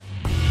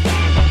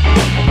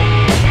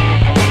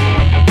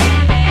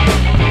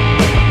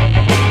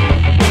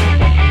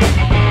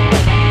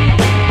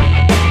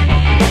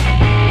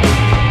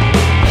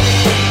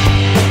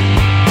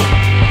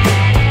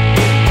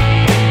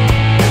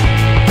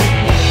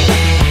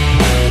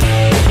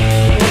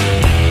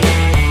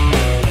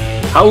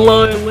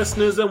Hello,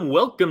 listeners, and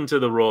welcome to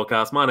the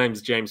Rawcast. My name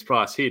is James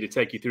Price, here to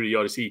take you through the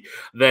odyssey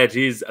that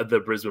is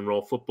the Brisbane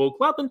Roar Football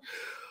Club. And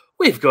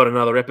we've got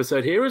another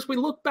episode here as we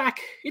look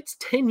back. It's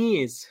 10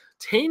 years.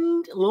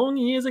 10 long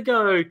years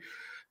ago.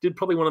 Did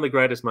probably one of the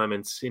greatest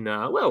moments in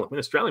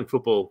Australian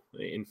football,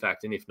 in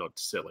fact, and if not,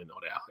 certainly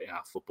not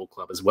our football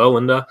club as well.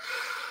 And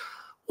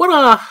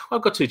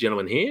I've got two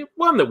gentlemen here,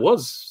 one that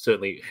was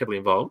certainly heavily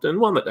involved and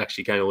one that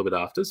actually came a little bit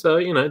after. So,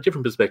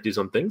 different perspectives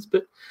on things.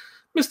 But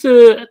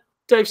Mr.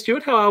 Dave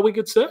Stewart, how are we,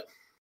 good sir?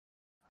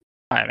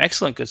 I am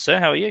excellent, good sir.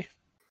 How are you?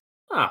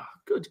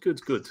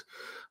 Good.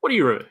 What do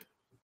you remember?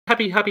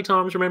 Happy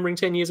times remembering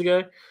 10 years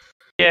ago?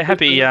 Yeah,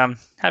 happy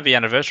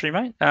anniversary,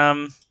 mate.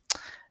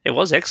 It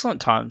was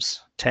excellent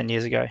times 10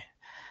 years ago.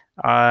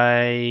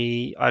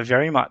 I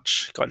very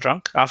much got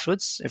drunk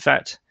afterwards. In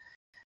fact,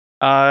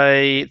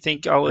 I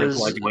think I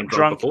was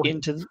drunk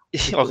into...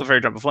 I got very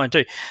drunk beforehand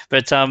too.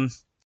 But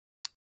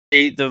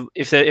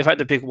if I had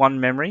to pick one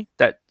memory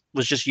that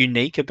was just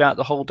unique about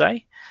the whole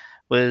day,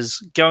 was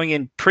going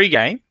in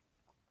pre-game.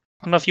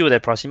 I don't know if you were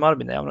there, Pricey. You might have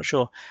been there. I'm not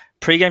sure.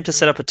 Pre-game to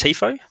set up a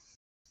tifo,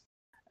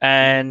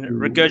 and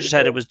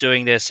Regurgitator was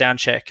doing their sound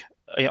check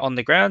on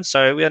the ground.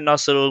 So we had a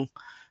nice little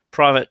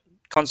private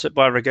concert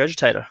by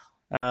Regurgitator.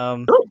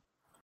 I don't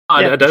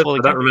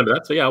remember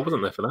that. So yeah, I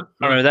wasn't there for that.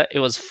 I remember that. It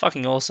was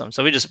fucking awesome.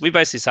 So we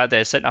basically sat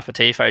there setting up a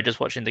tifo,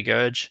 just watching the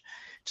Gurge,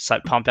 just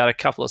like pump out a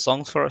couple of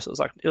songs for us. It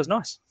was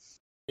nice.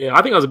 Yeah,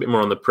 I think I was a bit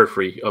more on the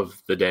periphery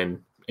of the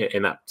den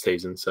in that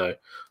season. So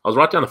I was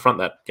right down the front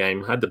of that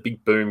game. I had the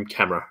big boom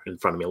camera in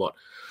front of me a lot.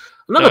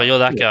 You're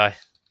that guy.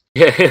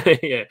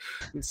 Yeah.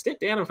 Step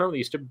down in front of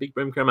you, stupid big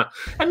boom camera.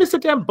 And Mr.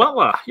 Dan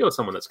Butler, you're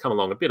someone that's come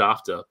along a bit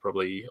after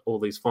probably all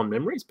these fond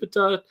memories, but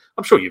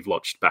I'm sure you've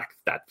watched back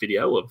that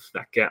video of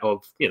that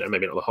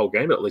maybe not the whole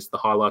game, but at least the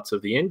highlights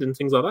of the end and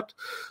things like that.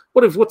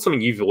 What's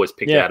something you've always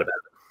picked out about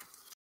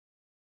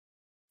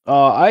it?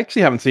 I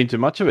actually haven't seen too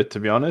much of it, to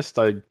be honest.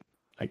 I've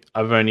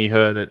only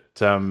heard it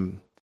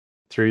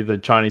through the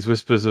Chinese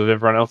whispers of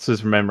everyone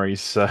else's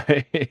memories. So,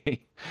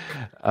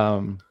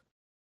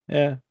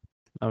 yeah.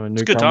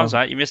 It's good times,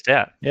 mate. You missed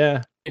out.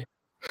 Yeah.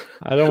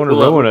 I don't want to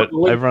ruin it.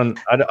 Everyone,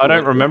 I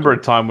don't remember a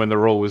time when the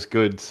Raw was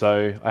good,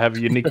 so I have a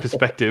unique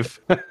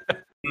perspective.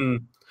 We'll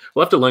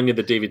have to loan you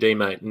the DVD,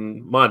 mate.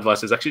 And my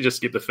advice is actually just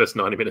skip the first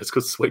 90 minutes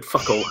because sweet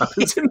fuck all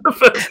happens in the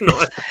first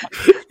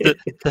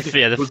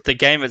 90. The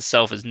game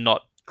itself is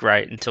not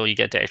great until you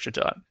get to extra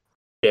time.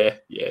 Yeah.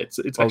 It's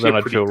well, then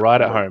I'd feel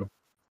right at home.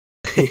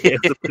 Yeah,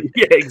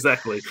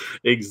 exactly.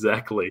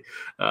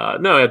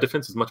 No, our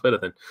defense was much better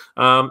then.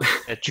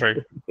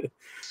 True.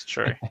 It's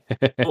true.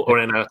 Or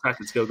in our attack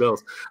and skill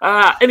goals.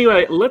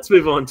 Anyway, let's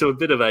move on to a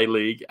bit of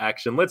A-League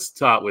action. Let's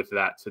start with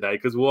that today,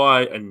 because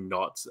why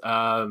not?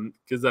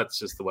 Because that's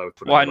just the way we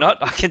put it. Why not?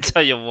 I can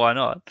tell you why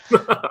not.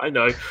 I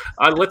know.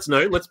 Let's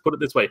put it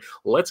this way.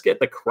 Let's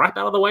get the crap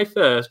out of the way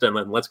first, and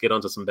then let's get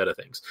on to some better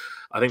things.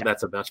 I think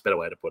that's a much better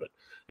way to put it.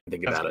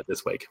 Think about it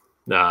this week.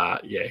 Yeah.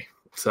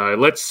 So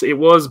it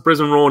was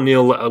Brisbane Roar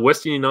 0,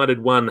 Western United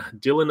 1,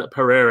 Dylan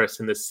Pereiras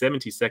in the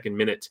 72nd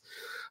minute,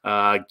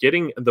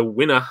 getting the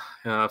winner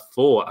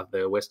for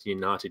the Western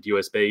United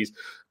USBs.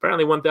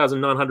 Apparently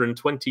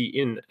 1,920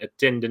 in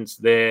attendance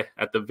there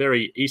at the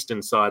very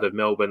eastern side of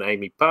Melbourne,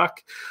 Amy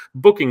Park.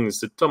 Bookings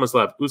to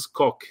Tomislav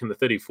Uskok in the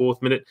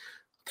 34th minute.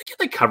 I think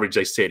in the coverage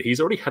they said he's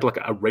already had like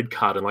a red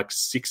card and like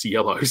 6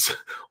 yellows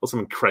or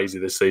something crazy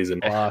this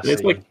season.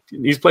 It's like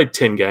he's played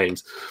 10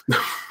 games.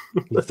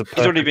 He's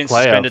already been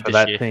suspended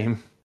this year.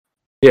 Team.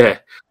 Yeah.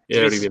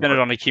 He's suspended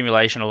on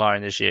accumulation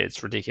alone this year.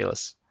 It's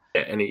ridiculous.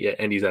 Yeah,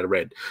 and he's out of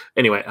red.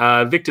 Anyway,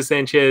 Victor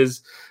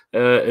Sanchez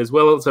as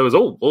well. So it was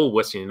all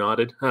Western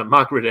United.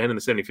 Mark Ridan in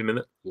the 75th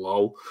minute.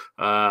 Lol.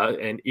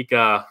 And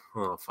Ika,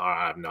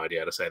 I have no idea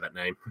how to say that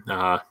name.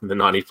 In the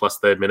 90 plus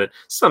third minute.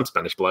 Some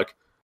Spanish bloke.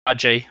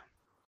 RG.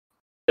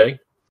 Jay?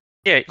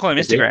 Yeah, call him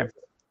Instagram.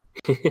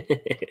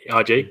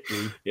 RG?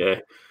 Yeah.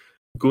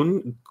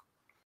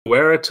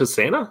 Guerra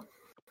Tosana?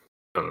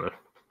 I don't know.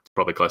 It's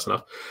probably close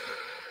enough.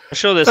 I'm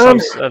sure there's some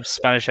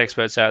Spanish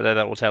experts out there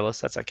that will tell us.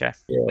 That's okay.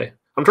 Yeah.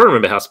 I'm trying to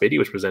remember how Speedy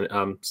was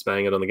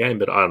spelling it on the game,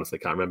 but I honestly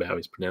can't remember how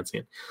he's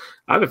pronouncing it.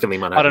 I have a feeling he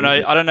might have.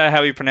 I don't know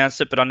how he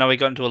pronounced it, but I know he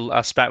got into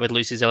a spat with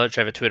Lucy Zelich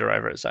over Twitter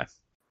over it. So.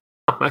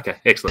 Okay,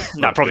 excellent.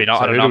 No, probably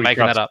not. I don't know. I'm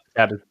making that up.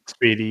 Out of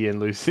Speedy and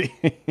Lucy.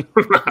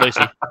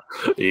 Lucy.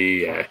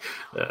 Yeah.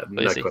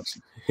 Lucy. No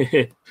question.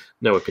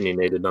 No opinion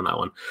needed on that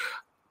one.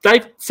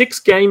 Dave, 6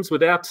 games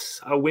without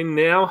a win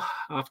now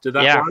after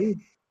that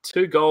one.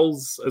 2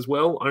 goals as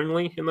well,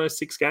 only in those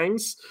 6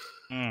 games.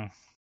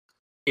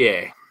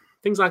 Yeah,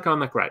 things aren't going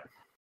that great.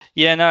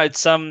 Yeah, no,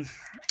 it's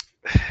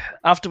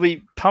after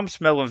we pumped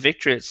Melbourne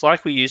victory, it's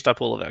like we used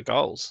up all of our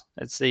goals.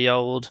 It's the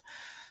old,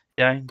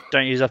 don't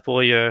use up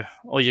all your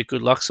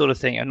good luck sort of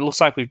thing. And it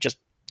looks like we've just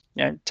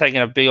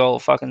taken a big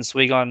old fucking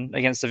swig on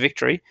against the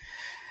victory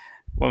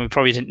when we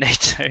probably didn't need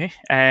to,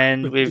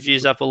 and we've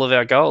used up all of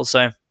our goals.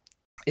 So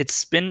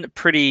it's been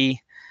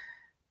pretty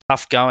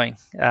tough going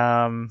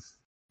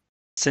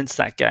since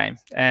that game,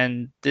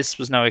 and this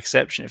was no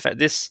exception. In fact,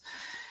 this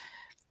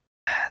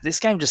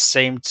game just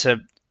seemed to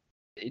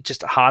it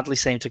just hardly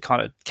seemed to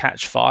kind of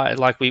catch fire.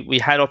 Like we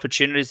had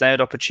opportunities, they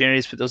had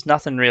opportunities, but there was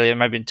nothing really,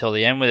 maybe until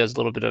the end where there was a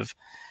little bit of,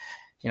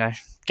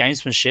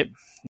 gamesmanship.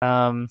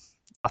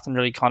 Nothing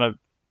really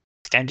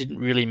this game didn't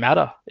really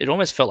matter. It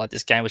almost felt like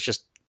this game was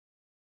just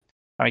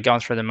kind of going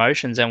through the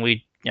motions, and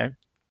we,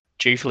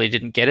 dutifully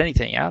didn't get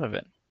anything out of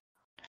it.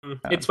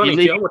 It's funny.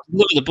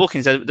 Look at the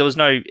bookings. There was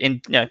no,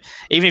 even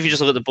if you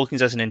just look at the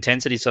bookings as an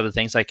intensity sort of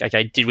thing, it's like,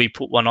 okay, did we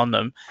put one on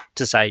them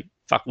to say,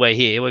 fuck, we're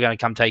here, we're going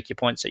to come take your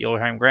points at your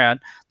home ground?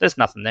 There's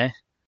nothing there.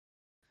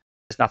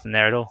 There's nothing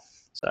there at all.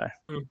 So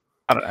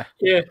I don't know.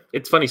 Yeah,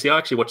 it's funny. See, I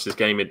actually watched this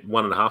game at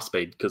 1.5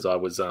 speed because I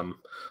was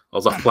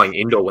off playing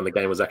indoor when the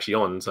game was actually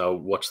on, so I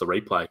watched the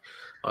replay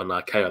on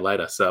KO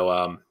later.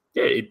 So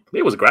yeah,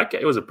 it was a great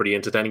game. It was a pretty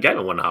entertaining game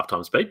at 1.5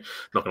 times speed.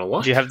 Not gonna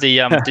lie. Did you have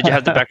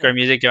the background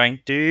music going?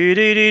 Do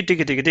do do do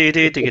do do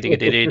do do do do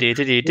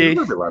do do. A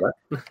little bit like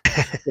that.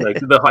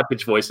 The high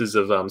pitched voices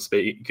of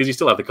speed, because you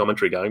still have the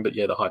commentary going, but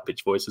yeah, the high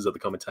pitched voices of the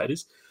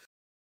commentators.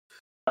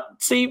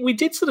 See, we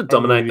did sort of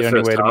dominate the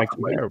first half.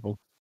 Terrible.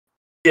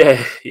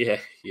 Yeah.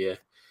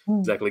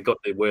 Exactly. Got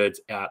the words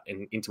out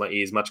and into my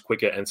ears much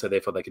quicker, and so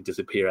therefore they could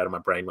disappear out of my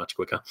brain much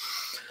quicker.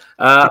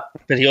 But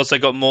he also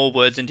got more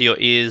words into your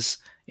ears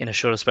in a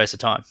shorter space of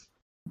time.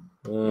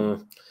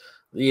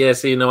 Yeah,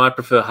 see, I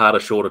prefer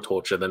harder, shorter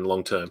torture than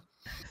long term.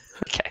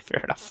 Okay,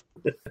 fair enough.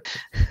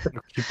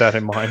 Keep that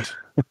in mind.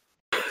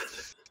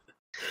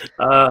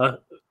 Anyway,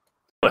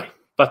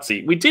 but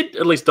see, we did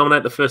at least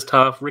dominate the first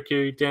half.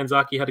 Riku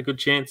Danzaki had a good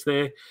chance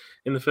there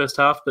in the first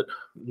half, but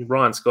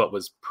Ryan Scott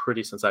was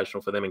pretty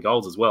sensational for them in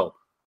goals as well.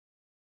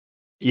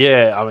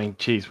 Yeah, I mean,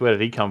 geez, where did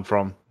he come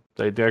from?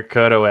 They throw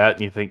Kurto out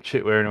and you think,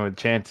 shit, we're in with a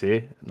chance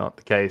here. Not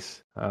the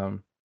case.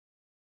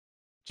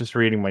 Just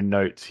reading my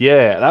notes.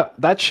 Yeah,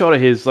 that shot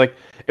of his, it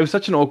was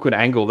such an awkward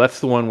angle.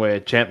 That's the one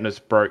where Champness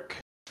broke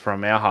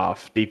from our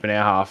half, deep in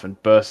our half,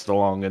 and burst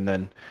along, and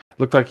then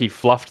looked like he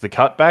fluffed the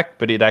cutback,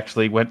 but it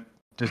actually went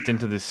just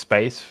into this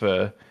space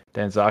for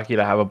Danzaki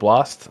to have a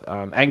blast.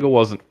 Angle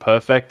wasn't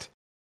perfect.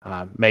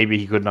 Maybe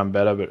he could have done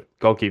better, but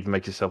goalkeeper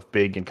makes himself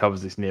big and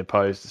covers this near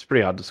post. It's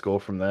pretty hard to score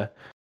from there.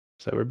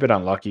 So we're a bit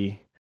unlucky.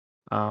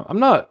 I'm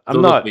not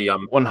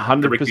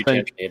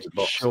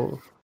 100% sure.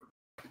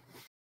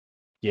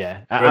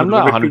 Yeah, I'm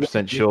not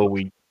 100% sure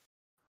we...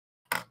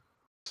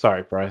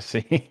 Sorry,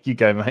 Pricey. You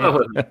go, mate.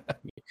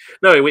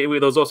 No,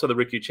 there was also the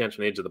Riku chance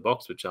from the edge of the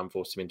box, which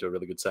forced him into a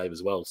really good save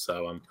as well.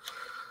 So,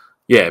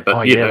 yeah.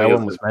 But that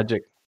one was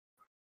magic.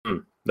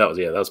 That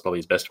was probably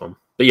his best one.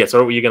 But yeah, so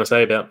what were you going to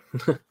say about...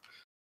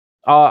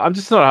 I'm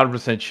just not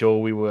 100% sure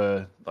we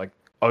were,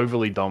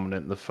 overly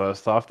dominant in the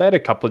first half. They had a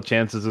couple of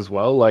chances as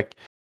well.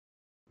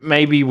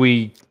 Maybe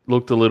we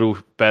looked a little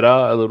better,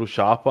 a little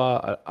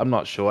sharper. I'm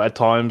not sure. At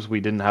times we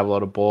didn't have a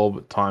lot of ball,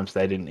 but at times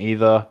they didn't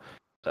either.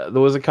 There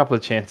was a couple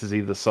of chances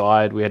either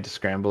side. We had to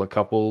scramble a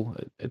couple.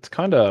 It's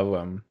kind of,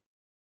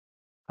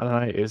 I don't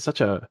know. It was such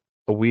a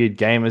weird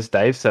game, as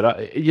Dave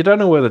said. You don't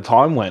know where the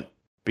time went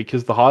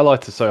because the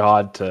highlights are so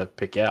hard to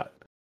pick out.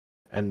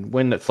 And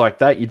when it's like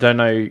that, you don't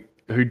know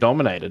who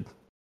dominated.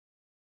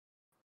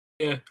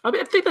 Yeah, I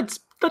mean, I think that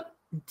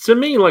to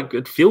me,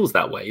 it feels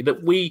that way,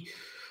 that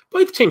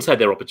both teams had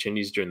their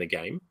opportunities during the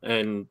game,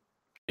 and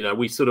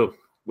we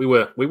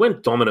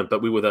went dominant,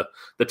 but we were the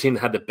team that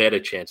had the better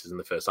chances in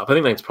the first half. I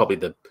think that's probably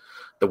the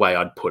way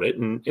I'd put it,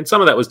 and some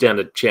of that was down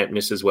to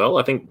Champness as well.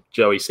 I think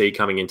Joey C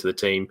coming into the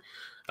team,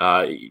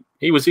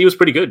 he was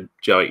pretty good.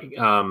 Joey,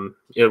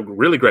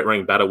 really great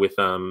running battle with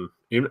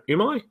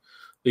Umai,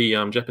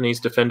 the Japanese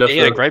defender.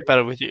 Yeah, great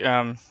battle with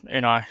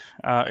Umai.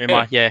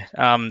 Yeah,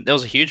 there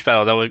was a huge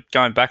battle. They were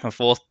going back and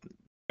forth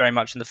very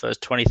much in the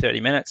first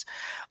 20-30 minutes.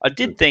 I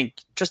did think,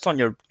 just on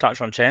your touch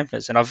on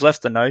Champness, and I've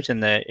left the note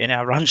in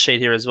our run sheet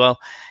here as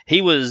well,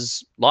 he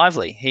was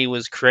lively. He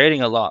was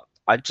creating a lot.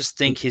 I just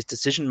think his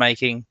decision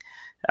making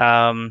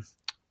was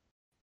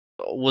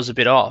a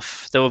bit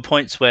off. There were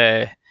points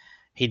where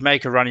he'd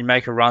make a run,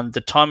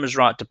 the time was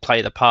right to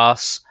play the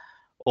pass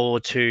or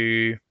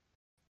to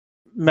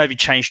maybe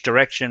change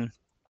direction,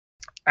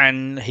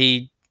 and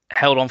he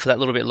held on for that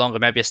little bit longer,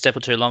 maybe a step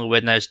or two longer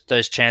when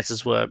those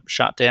chances were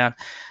shut down.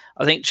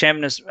 I think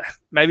Champness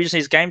maybe just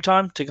needs game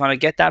time to kind of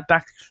get that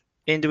back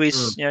into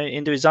his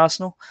into his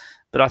arsenal,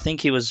 but I think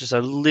he was just a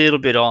little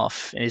bit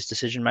off in his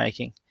decision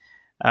making.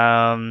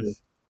 And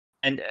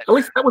at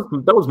least that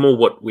was more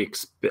what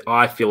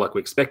I feel like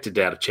we expected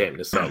out of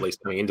Champness, at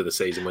least coming into the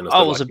season. When it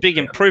was a big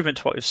improvement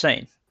to what we've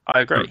seen. I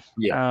agree.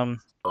 Yeah,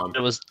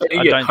 it was.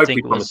 I don't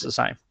think it was the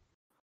same.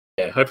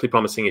 Yeah, hopefully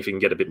promising if he can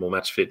get a bit more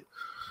match fit.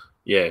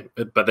 Yeah,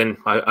 but then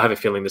I have a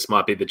feeling this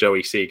might be the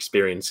Joey C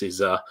experience.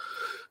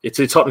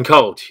 It's hot and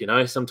cold,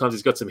 Sometimes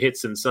he's got some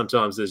hits, and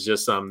sometimes there's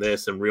just some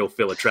real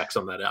filler tracks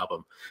on that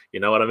album. You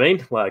know what I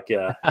mean?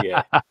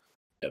 Yeah.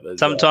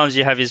 Sometimes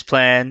you have his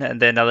plan,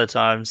 and then other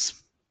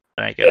times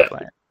it ain't got a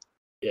plan.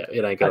 Yeah,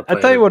 it ain't got a plan.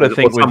 I tell you what I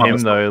think with him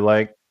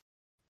though,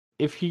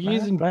 if you're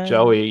using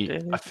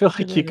Joey, I feel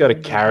like you got to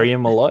carry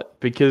him a lot,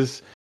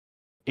 because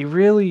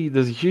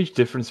there's a huge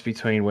difference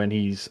between when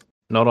he's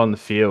not on the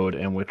field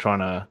and we're trying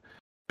to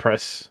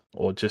press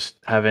or just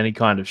have any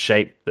kind of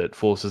shape that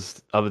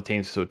forces other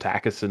teams to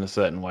attack us in a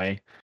certain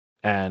way.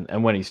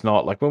 And when he's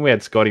not, like when we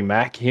had Scotty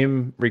Mack,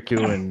 him,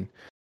 Riku, and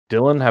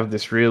Dylan have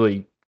this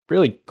really,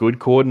 really good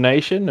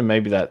coordination, and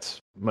maybe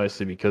that's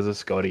mostly because of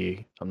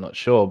Scotty. I'm not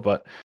sure,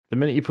 but the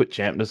minute you put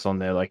Champness on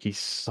there, like he's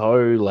so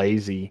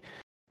lazy,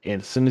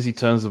 and as soon as he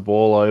turns the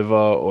ball over,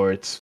 or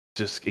it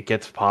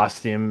gets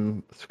past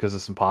him because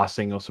of some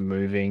passing or some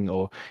moving,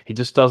 or he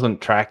just doesn't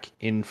track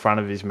in front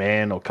of his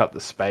man or cut the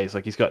space.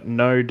 Like he's got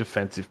no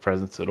defensive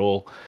presence at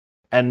all,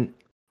 and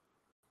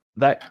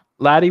that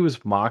lad he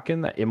was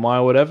marking, that Imai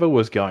or whatever,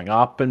 was going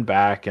up and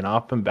back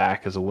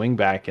as a wing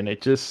back, and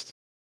it just,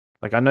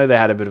 like, I know they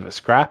had a bit of a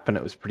scrap and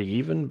it was pretty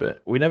even,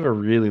 but we never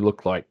really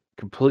looked like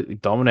completely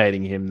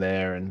dominating him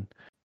there. And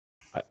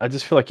I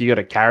just feel like you got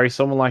to carry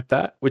someone like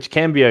that, which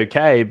can be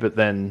okay, but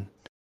then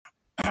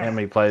how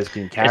many players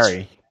can you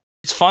carry?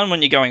 It's fun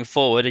when you're going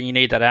forward and you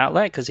need that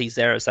outlet because he's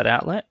there as that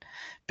outlet.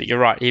 But you're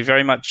right, you're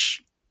very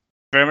much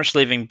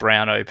leaving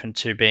Brown open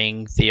to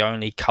being the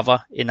only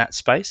cover in that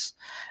space,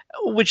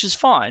 which is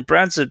fine.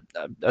 Brown's a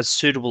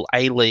suitable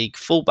A-League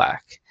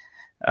fullback.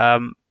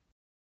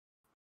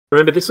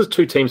 Remember, this was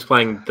two teams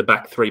playing the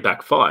back three,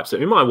 back five. So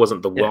Umai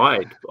wasn't the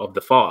wide of the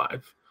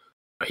five.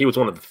 He was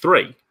one of the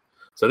three.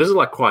 So this is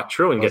like quite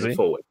true in getting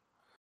forward.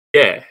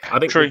 Yeah, I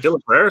think Dylan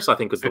Pereira, I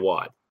think, was the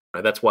wide.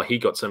 That's why he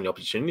got so many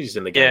opportunities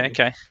in the game. Yeah,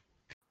 okay.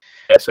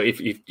 Yeah, so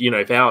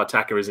if our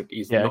attacker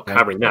is not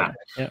covering that,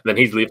 then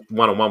he's lived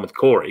one-on-one with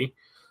Corey.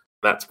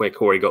 That's where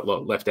Corey got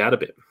left out a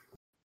bit.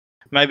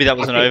 Maybe that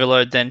was an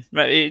overload then.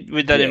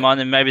 With that in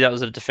mind, then maybe that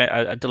was a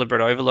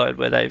deliberate overload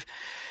where they've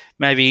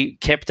maybe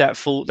kept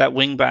that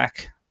wing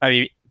back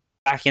maybe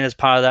back in as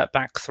part of that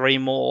back three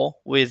more,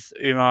 with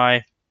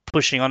Umai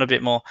pushing on a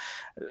bit more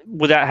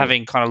without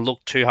having kind of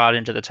looked too hard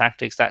into the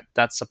tactics.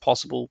 That's a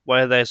possible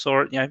way they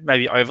saw it.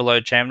 Maybe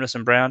overload Chambliss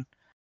and Brown.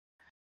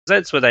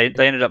 That's where they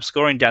ended up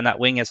scoring down that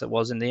wing as it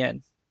was in the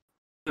end.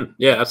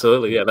 Yeah,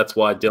 absolutely. Yeah, that's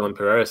why Dylan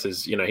Pereira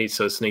is, he's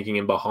sort of sneaking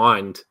in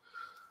behind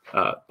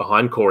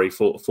Corey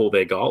for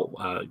their goal.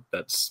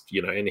 That's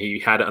and he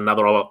had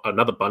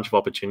another bunch of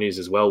opportunities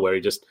as well where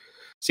he just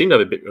seemed to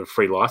have a bit of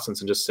free license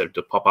and just said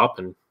to pop up,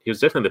 and he was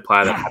definitely the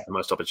player that had the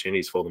most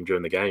opportunities for them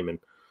during the game. And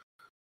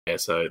yeah,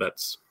 so that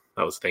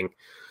was the thing,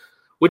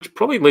 which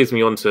probably leads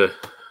me on to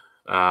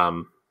I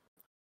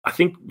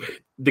think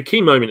the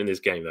key moment in this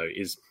game though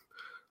is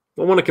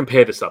I want to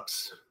compare the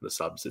subs.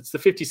 It's the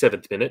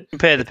 57th minute.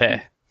 Compare the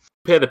pair.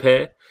 Compare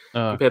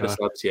the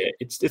subs. Yeah,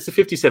 it's the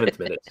 57th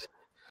minute.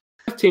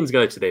 Both teams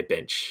go to their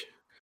bench.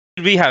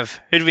 Who do we have?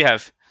 Who do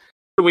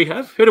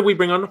we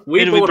bring on?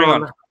 We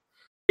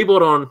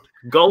brought on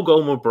Gol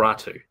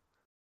Mubratu.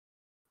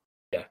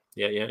 Yeah.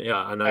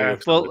 I know.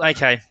 Well,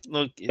 okay.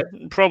 Look,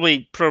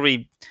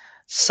 probably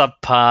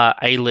subpar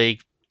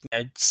A-League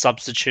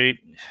substitute.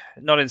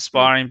 Not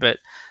inspiring, but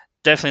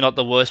definitely not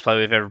the worst player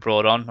we've ever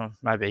brought on. Or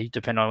maybe,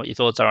 depending on what your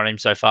thoughts are on him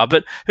so far.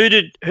 But who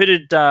did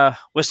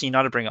Western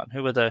United bring on?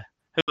 Who was their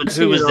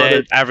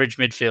average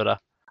midfielder?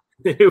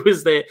 Who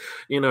was there?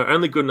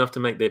 Only good enough to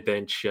make their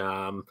bench.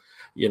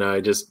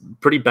 Just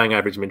pretty bang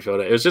average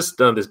midfielder. It was just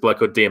this bloke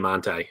called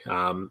Diamante.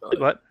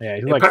 What? Yeah,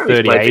 he's like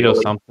 38 or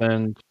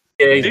something.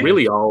 Yeah, he's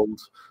really old,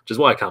 which is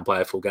why I can't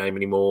play a full game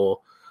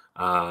anymore.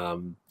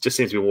 Just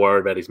seems to be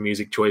worried about his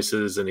music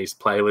choices and his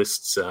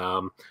playlists.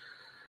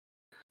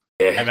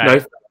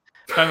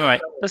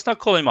 Mate, let's not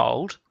call him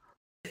old.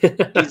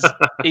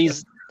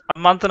 He's a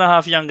month and a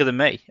half younger than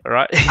me, all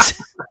right?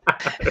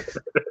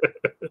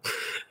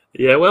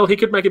 Yeah, well, he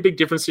could make a big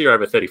difference here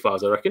over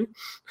 35s, I reckon.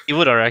 He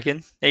would, I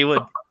reckon. He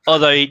would.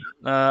 Although,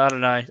 I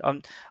don't know.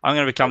 I'm going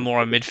to become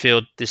more on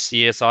midfield this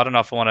year, so I don't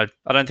know if I want to.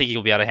 I don't think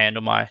he'll be able to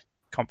handle my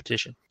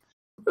competition.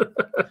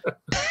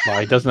 Well,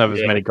 he doesn't have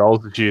as many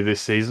goals as you this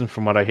season,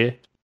 from what I hear.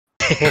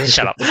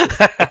 Shut up.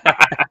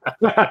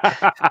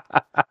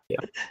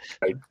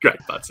 Great,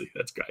 Butsy.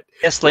 That's great.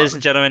 Yes, ladies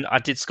and gentlemen, I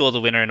did score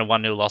the winner in a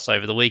 1-0 loss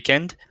over the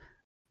weekend.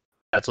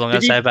 That's all I'm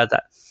going to say about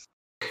that.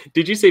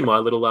 Did you see my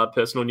little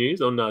personal news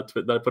on that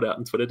I put out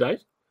on Twitter, Dave?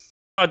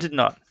 I did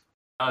not.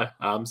 No.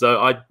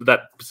 So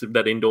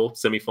that indoor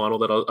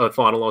semi-final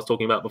final I was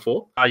talking about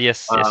before.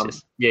 Yes.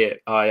 Yeah,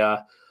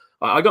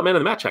 I got man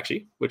of the match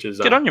actually, which is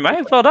good on you,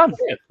 mate. Well done.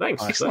 Yeah,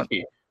 thanks. Excellent.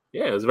 Thank you.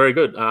 Yeah, it was very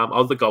good. I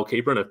was the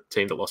goalkeeper in a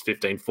team that lost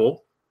 15-4.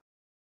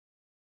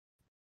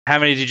 How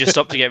many did you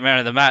stop to get man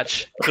of the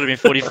match? Could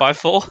have been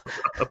 45-4.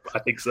 I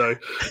think so.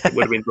 It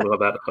would have been something like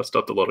that. I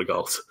stopped a lot of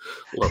goals.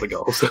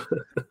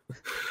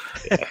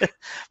 Yeah.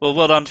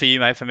 Well done for you,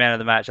 mate, for man of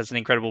the match. That's an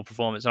incredible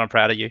performance, and I'm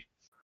proud of you.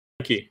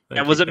 Thank you.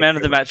 And was it man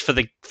of the match for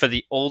the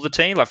all the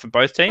team, like for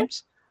both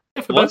teams?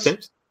 Yeah, for both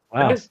teams.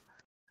 Wow. And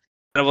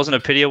it wasn't a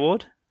pity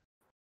award?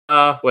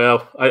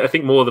 Well, I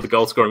think more of the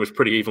goal scoring was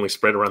pretty evenly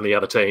spread around the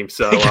other team.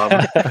 So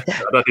I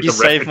don't think you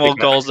saved more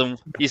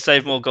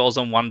goals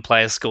than one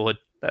player scored.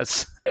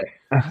 That's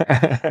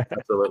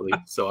absolutely.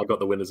 So I got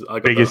the winners. I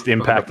got biggest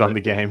impact on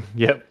the game.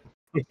 Yep.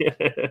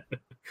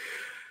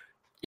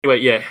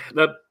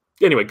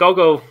 Anyway,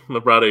 Gol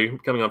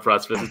Mubratu coming on for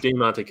us versus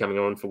Diamante coming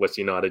on for West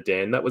United.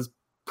 Dan, that was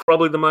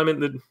probably the moment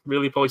that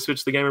really probably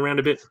switched the game around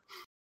a bit.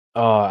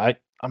 Oh,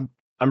 I'm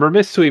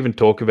remiss to even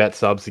talk about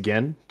subs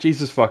again.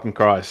 Jesus fucking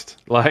Christ!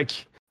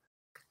 Like,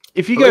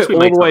 if you go all the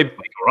way,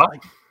 all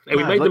right, and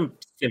we made them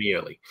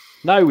semi-early.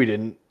 No, we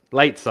didn't.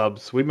 Late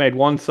subs. We made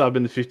one sub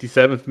in the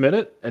 57th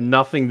minute, and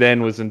nothing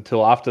then was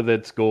until after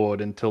they'd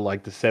scored until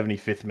like the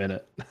 75th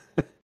minute.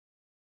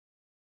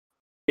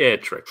 Yeah,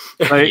 true.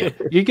 Like,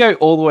 you go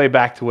all the way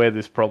back to where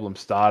this problem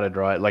started,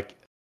 right? Like,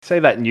 say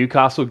that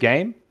Newcastle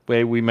game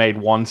where we made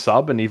one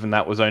sub, and even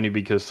that was only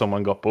because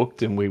someone got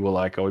booked, and we were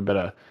like, "Oh, we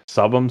better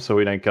sub them so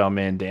we don't go a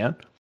man down."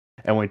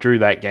 And we drew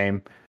that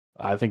game,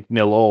 I think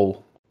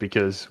 0-0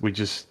 because we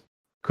just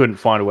couldn't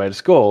find a way to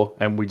score,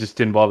 and we just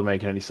didn't bother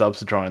making any subs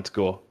to try and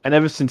score. And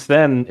ever since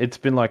then, it's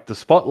been like the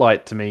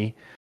spotlight to me.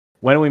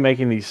 When are we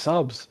making these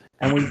subs?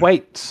 And we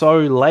wait so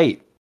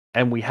late,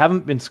 and we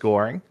haven't been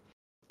scoring,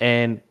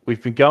 and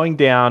we've been going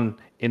down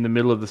in the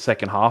middle of the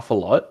second half a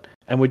lot,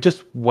 and we're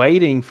just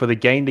waiting for the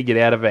game to get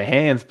out of our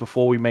hands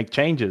before we make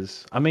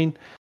changes. I mean,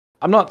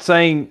 I'm not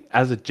saying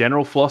as a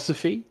general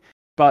philosophy,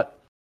 but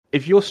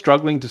if you're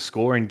struggling to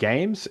score in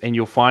games and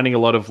you're finding a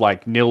lot of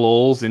like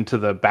 0-alls into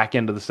the back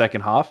end of the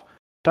second half,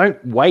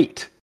 don't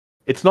wait.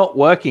 It's not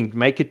working.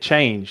 Make a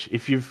change.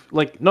 If you've,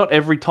 like, not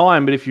every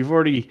time, but if you've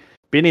already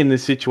been in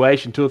this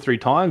situation 2 or 3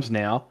 times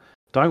now,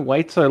 don't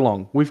wait so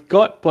long. We've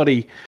got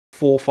bloody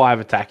 4 or 5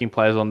 attacking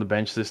players on the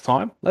bench this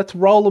time. Let's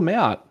roll them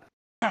out.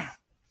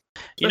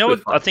 You know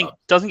what I think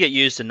doesn't get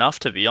used enough,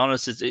 to be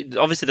honest, is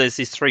obviously there's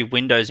these 3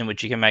 windows in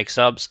which you can make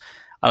subs,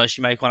 unless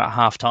you make one at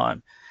half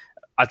time.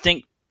 I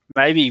think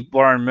maybe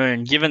Warren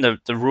Moon, given the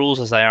rules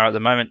as they are at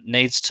the moment,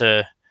 needs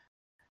to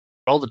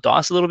roll the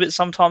dice a little bit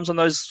sometimes on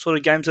those sort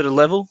of games at a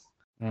level.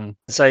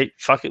 Say,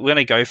 fuck it, we're going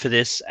to go for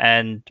this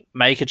and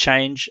make a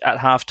change at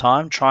half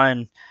time, try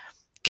and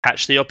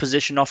catch the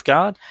opposition off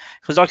guard.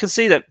 Because I can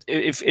see that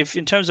if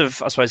in terms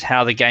of, I suppose,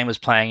 how the game was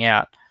playing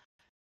out,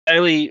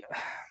 Daly,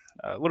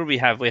 what did we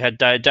have? We had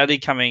Daly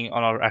coming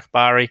on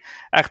Akbari.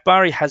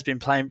 Akbari has been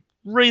playing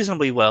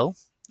reasonably well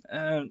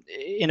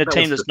in a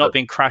team that's not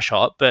been crash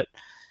hot, but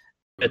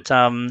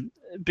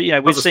you know,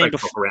 we've seen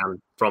before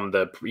around from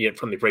the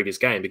previous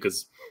game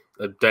because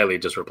Daly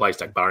just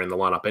replaced Akbari in the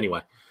lineup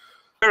anyway.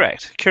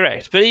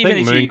 Correct. But even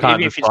if Moon you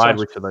can't if you decide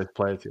which of those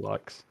players he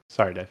likes.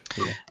 Sorry, Dave.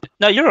 Yeah.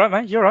 No, you're right,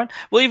 mate. You're right.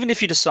 Well, even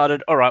if you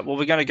decided, all right, well,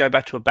 we're going to go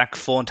back to a back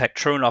 4 and take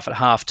Trunoff at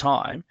half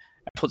time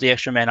and put the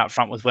extra man up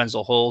front with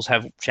Wenzel Halls,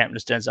 have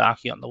Champness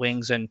Denzaki on the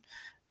wings, and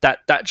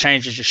that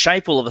changes your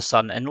shape all of a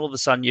sudden, and all of a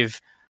sudden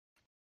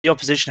the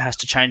opposition has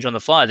to change on the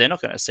fly. They're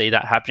not going to see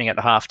that happening at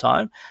the half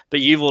time, but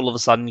you've all of a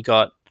sudden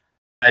got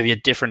maybe a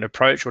different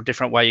approach or a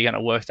different way you're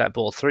going to work that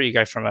ball through. You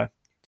go from a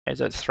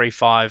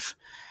 3-5,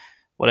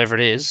 whatever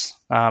it is,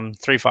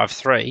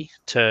 3-5-3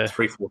 to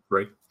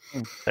 3-4-3.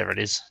 Whatever it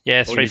is.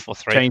 Yeah,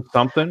 3-4-3. Change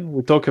something.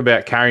 We talk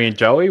about carrying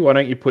Joey. Why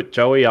don't you put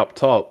Joey up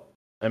top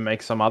and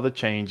make some other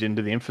change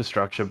into the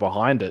infrastructure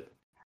behind it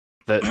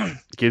that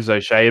gives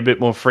O'Shea a bit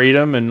more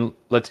freedom and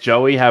lets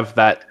Joey have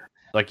that.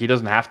 Like, he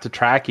doesn't have to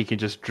track. He can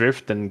just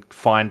drift and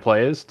find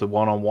players to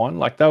one-on-one.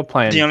 Like, they were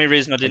playing. The only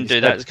reason I didn't do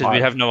that is because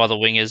we have no other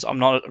wingers.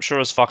 I'm sure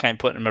as fuck ain't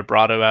putting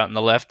Mabrado out on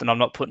the left, and I'm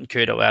not putting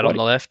Kudo out on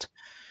the left.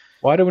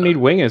 Why do we need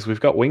wingers? We've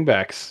got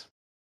wingbacks.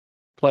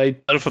 Play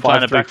better for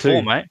playing a back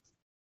 4, mate.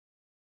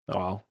 Oh,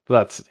 well,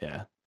 that's,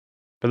 yeah.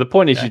 But the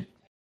point is,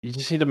 you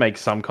just need to make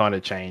some kind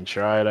of change,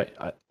 right?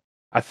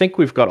 I think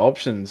we've got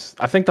options.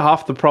 I think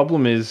half the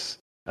problem is,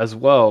 as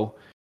well,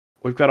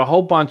 we've got a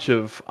whole bunch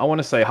of, I want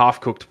to say,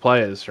 half-cooked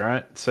players,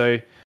 right? So,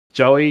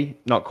 Joey,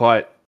 not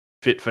quite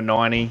fit for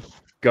 90.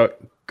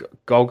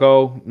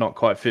 Golgo, not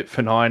quite fit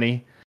for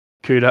 90.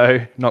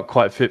 Kudo, not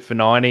quite fit for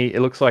 90. It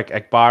looks like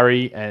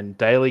Akbari and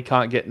Daly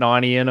can't get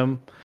 90 in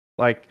them.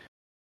 Like,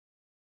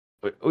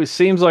 it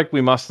seems like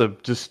we must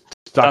have just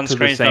stuck to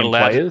the same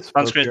players.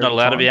 Sunscreen's not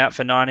allowed to be out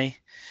for 90.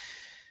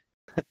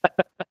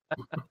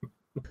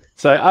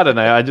 So, I don't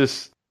know.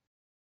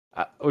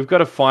 We've got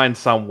to find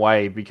some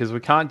way, because we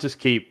can't just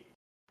keep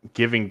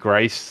giving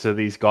grace to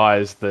these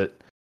guys that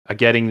are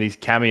getting these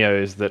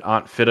cameos that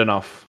aren't fit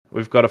enough.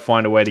 We've got to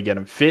find a way to get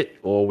them fit,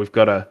 or we've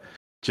got to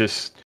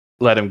just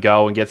let them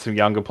go and get some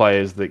younger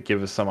players that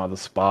give us some other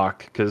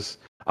spark. Because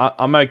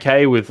I'm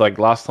okay with, like,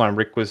 last time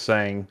Rick was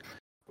saying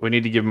we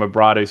need to give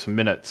Mabrado some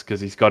minutes because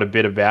he's got a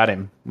bit about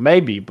him.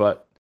 Maybe,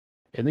 but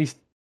at least,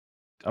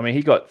 I mean,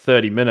 he got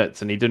 30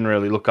 minutes and he didn't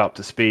really look up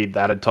to speed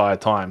that entire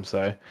time.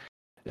 So,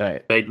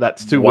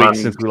 that's 2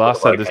 weeks since we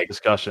last had this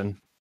discussion.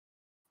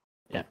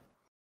 Yeah.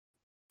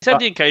 He's had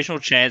the occasional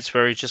chance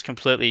where he just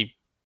completely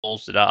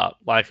balls it up,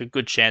 like a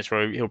good chance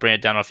where he'll bring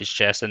it down off his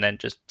chest and then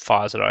just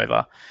fires it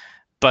over.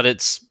 But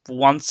it's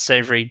once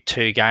every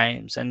 2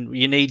 games, and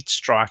you need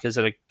strikers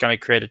that are going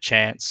to create a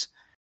chance.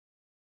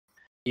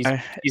 He's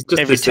just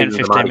every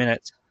 10-15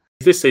 minutes.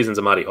 This season's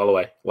a Marty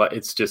Holloway. Like,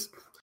 it's just,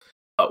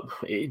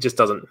 it just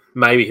doesn't.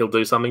 Maybe he'll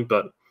do something,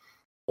 but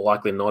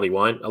likely not. He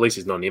won't. At least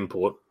he's not an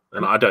import.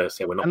 And I don't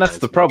say we're not. And that's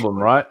the problem,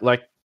 right?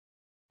 Like,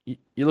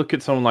 you look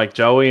at someone like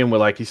Joey, and we're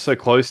like, he's so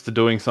close to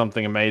doing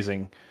something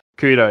amazing.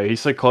 Kudo,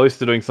 he's so close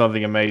to doing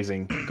something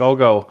amazing.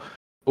 Golgo,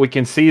 we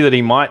can see that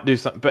he might do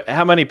something. But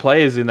how many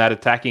players in that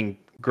attacking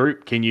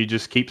group can you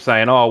just keep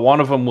saying, oh, one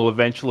of them will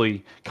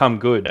eventually come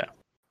good? Yeah.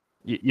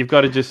 You've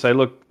got to just say,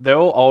 look, they're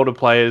all older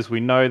players. We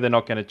know they're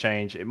not going to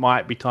change. It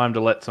might be time to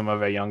let some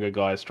of our younger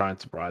guys try and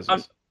surprise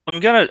us. I'm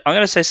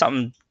gonna say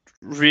something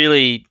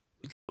really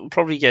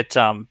probably get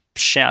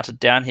shouted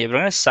down here, but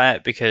I'm gonna say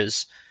it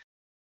because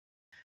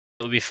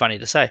it would be funny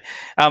to say.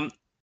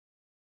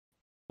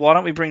 Why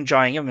don't we bring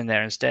Jai Ingham in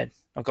there instead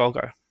of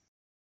Golgo?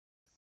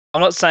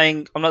 I'm not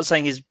saying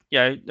he's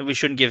we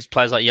shouldn't give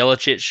players like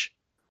Jelicic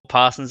or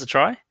Parsons a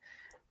try,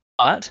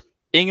 but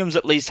Ingham's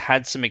at least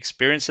had some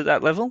experience at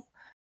that level.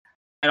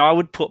 And I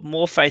would put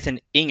more faith in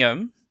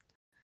Ingham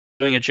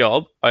doing a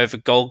job over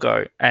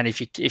Golgo. And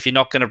if you're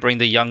not going to bring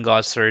the young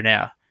guys through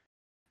now,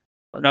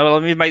 no,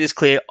 let me make this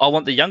clear. I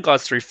want the young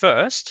guys through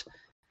first.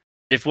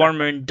 If Warren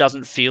Moon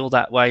doesn't feel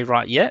that way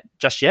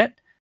just yet,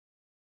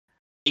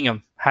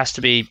 Ingham has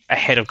to be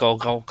ahead of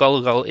Golgo.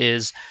 Golgo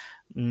is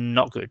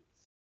not good.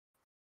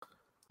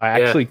 I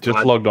actually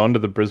just logged on to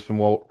the Brisbane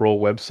Roar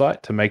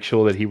website to make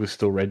sure that he was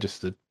still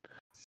registered.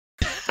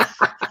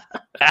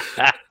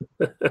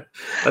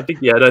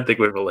 I don't think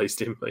we've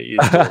released him. He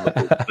is still on the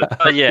book,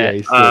 but,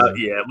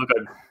 look,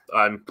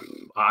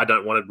 I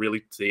don't want to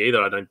really see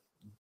either.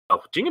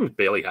 Gingham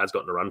barely has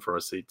gotten a run for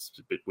us. It's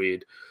a bit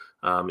weird.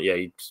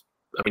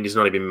 He's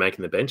not even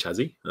making the bench, has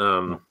he?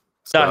 No,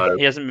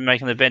 he hasn't been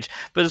making the bench.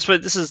 But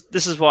this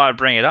is why I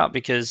bring it up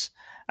because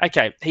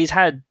he's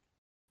had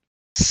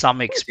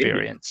some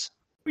experience.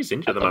 He's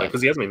injured at the moment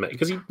because he hasn't been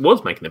because he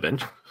was making the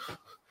bench.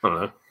 I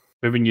don't know.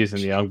 We've been using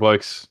the young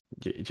blokes,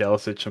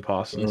 Jelicic and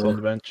Parsons on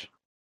the bench.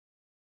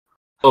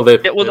 Well,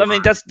 that's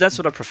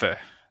what I prefer.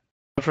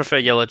 I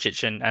prefer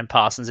Jelicic and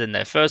Parsons in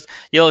there first.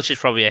 Jelicic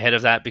probably ahead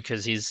of that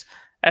because he's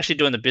actually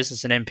doing the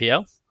business in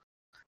NPL.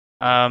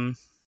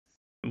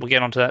 We'll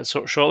get onto that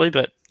shortly,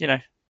 but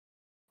if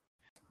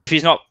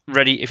he's not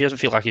ready, if he doesn't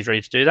feel like he's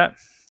ready to do that,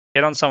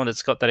 get on someone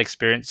that's got that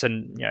experience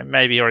and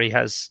maybe already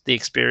has the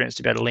experience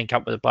to be able to link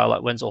up with a player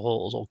like Wenzel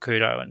Halls or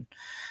Kudo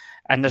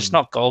and it's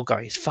not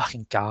Golgo. He's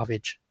fucking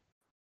garbage.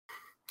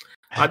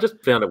 I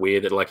just found it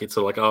weird that it's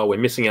sort of we're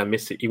missing our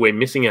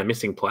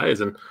missing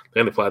players, and the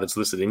only player that's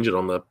listed injured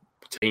on the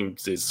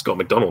teams is Scott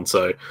McDonald.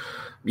 So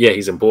yeah,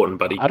 he's important,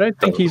 but I don't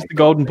think he's the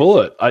golden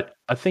bullet. I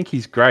think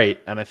he's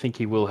great, and I think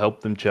he will help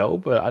them gel,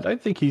 but I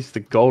don't think he's the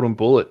golden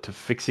bullet to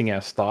fixing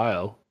our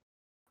style.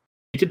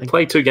 He did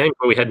play 2 games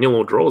where we had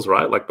 0-0 draws,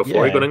 right?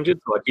 Before he got injured.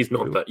 He's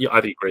not the. I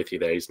agree with you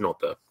there. He's not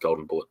the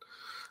golden bullet.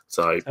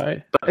 So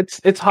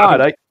it's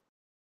hard.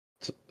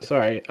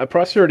 Sorry,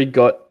 Pricey already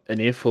got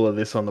an earful of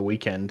this on the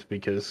weekend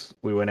because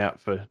we went out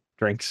for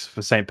drinks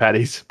for St.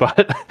 Paddy's.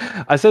 But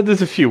I said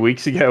this a few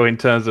weeks ago in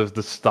terms of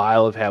the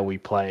style of how we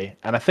play.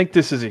 And I think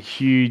this is a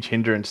huge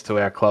hindrance to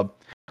our club.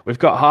 We've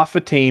got half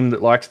a team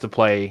that likes to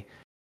play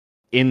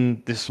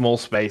in the small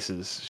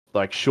spaces,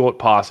 like short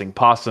passing,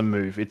 pass and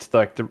move. It's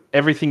like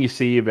everything you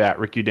see about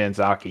Riku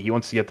Danzaki. He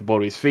wants to get the ball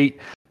to his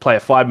feet, play a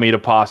 5-meter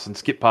pass and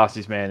skip past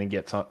his man and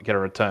get a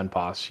return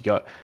pass. You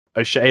got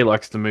O'Shea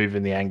likes to move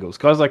in the angles.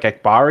 Guys like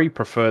Akbari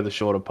prefer the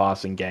shorter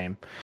passing game.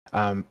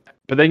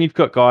 But then you've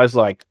got guys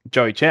like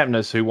Joey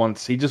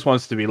Champness he just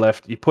wants to be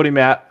left. You put him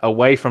out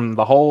away from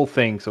the whole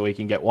thing so he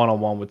can get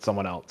one-on-one with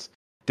someone else.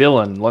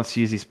 Dylan wants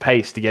to use his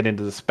pace to get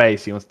into the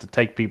space. He wants to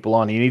take people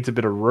on. He needs a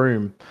bit of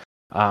room.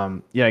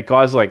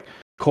 Guys like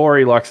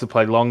Corey likes to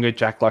play longer.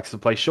 Jack likes to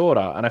play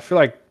shorter. And I feel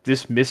like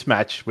this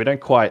mismatch, we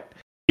don't quite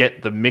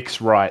get the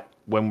mix right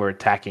when we're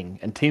attacking.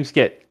 And teams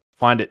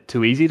find it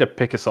too easy to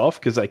pick us off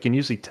because they can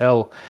usually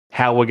tell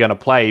how we're going to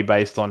play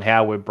based on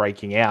how we're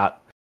breaking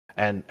out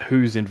and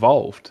who's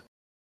involved.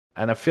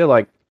 And I feel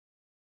like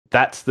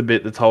that's the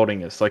bit that's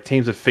holding us.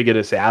 Teams have figured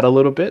us out a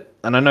little bit.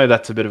 And I know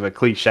that's a bit of a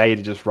cliche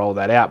to just roll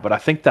that out, but I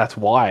think that's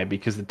why,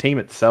 because the team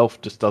itself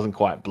just doesn't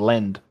quite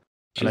blend.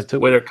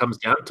 Where it comes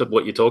down to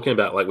what you're talking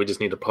about, we just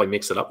need to probably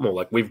mix it up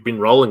more. We've been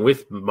rolling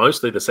with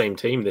mostly the same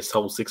team this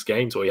whole 6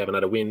 games where we haven't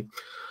had a win.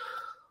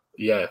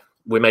 Yeah,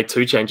 we made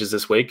 2 changes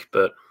this week,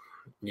 but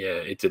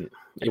yeah, it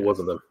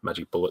wasn't a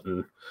magic bullet,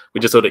 and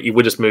we just thought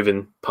we're just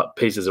moving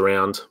pieces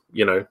around.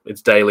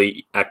 It's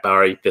Daly,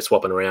 Akbari, they're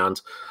swapping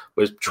around.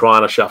 We're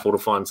trying to shuffle to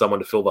find someone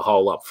to fill the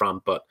hole up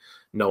front, but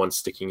no one's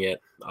sticking yet.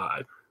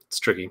 It's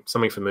tricky.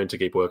 Something for Moon to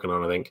keep working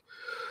on, I think.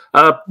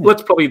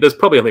 There's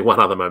probably only one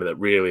other moment that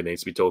really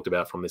needs to be talked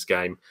about from this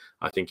game,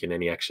 I think, in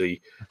any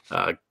actually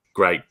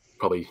great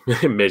probably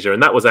measure,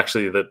 and that was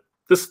actually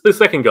the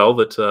second goal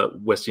that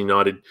West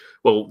United.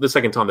 Well, the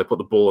second time they put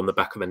the ball in the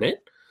back of the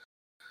net.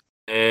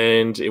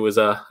 And it was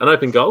an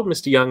open goal.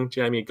 Mr. Young,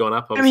 Jamie had gone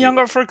up. Jamie Young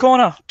up for a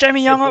corner.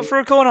 Jamie Young up for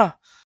a corner.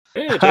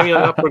 Yeah, Jamie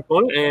Young up for a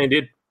corner, and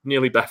it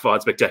nearly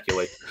backfired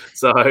spectacularly.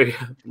 So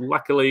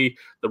luckily,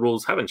 the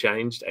rules haven't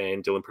changed,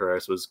 and Dylan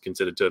Perez was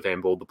considered to have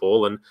handballed the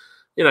ball. And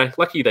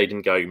lucky they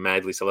didn't go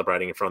madly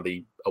celebrating in front of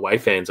the away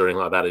fans or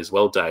anything like that as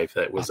well, Dave.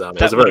 That was that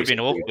would have been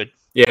awkward.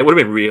 Yeah, it would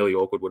have been really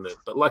awkward, wouldn't it?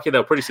 But lucky they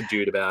were pretty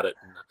subdued about it.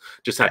 And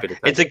just happy to.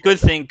 It's a good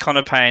thing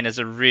Connor Payne is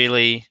a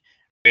really,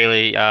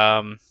 really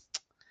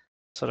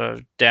sort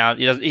of down.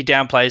 He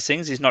downplays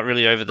things. He's not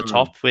really over the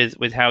top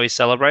with how he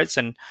celebrates,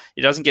 and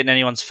he doesn't get in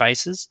anyone's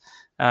faces.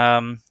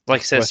 Like I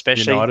said,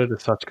 especially United are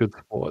such good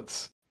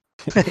sports.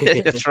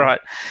 That's right.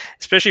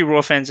 Especially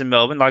Raw fans in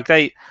Melbourne, like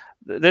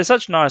they're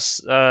such nice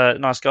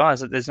guys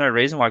that there's no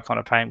reason why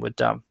Connor Payne would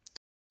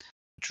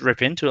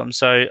rip into them.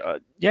 So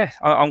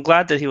I'm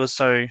glad that he was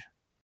so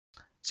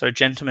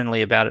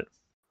gentlemanly about it.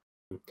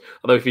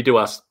 Although if you do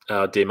ask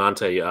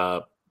Diamante,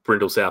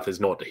 Brindle South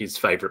is not his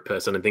favourite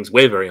person and thinks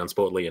we're very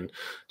unsportly and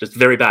just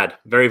very bad,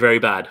 very, very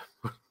bad.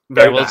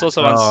 Very bad. It's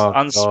also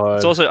it's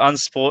also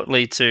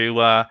unsportly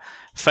to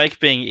fake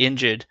being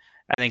injured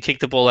and then kick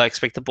the ball out,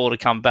 expect the ball to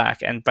come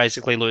back, and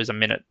basically lose a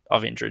minute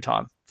of injury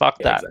time. Fuck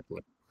that.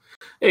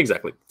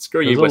 Exactly.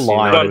 Screw there's you, Western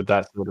United. With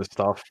that sort of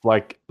stuff.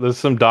 Like, there's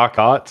some dark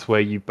arts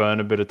where you burn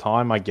a bit of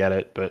time. I get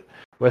it, but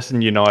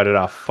Western United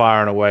are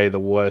far and away the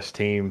worst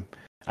team.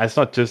 And it's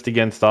not just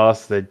against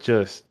us; they're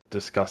just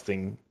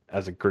disgusting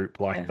as a group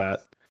like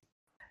that.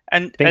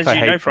 And I think as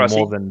you know, Pricey,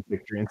 more than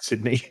victory in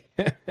Sydney.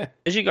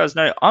 As you guys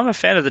know, I'm a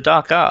fan of the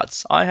dark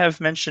arts. I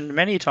have mentioned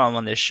many times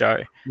on this show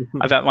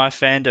about my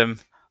fandom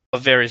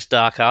of various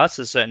dark arts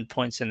at certain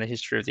points in the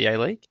history of the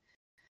A-League.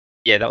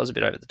 Yeah, that was a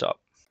bit over the top.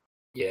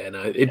 Yeah,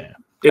 no,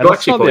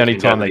 that's not the only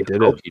time they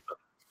did it.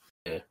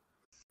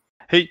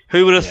 Yeah.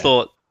 Who would have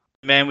thought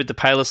the man with the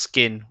palest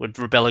skin would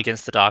rebel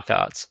against the dark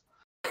arts?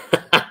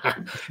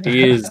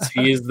 He is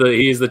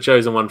the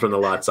chosen one from the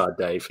light side,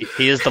 Dave.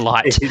 He is the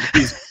light.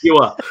 He's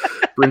pure.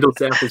 Brindle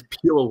South is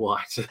pure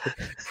white.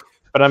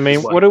 But I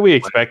mean, what do we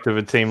expect of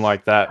a team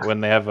like that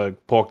when they have a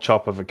pork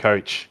chop of a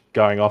coach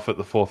going off at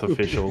the fourth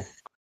official?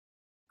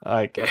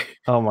 Like,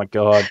 oh my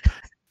god!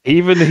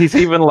 He's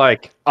even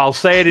like, I'll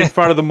say it in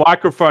front of the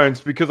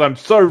microphones because I'm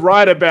so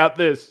right about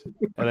this,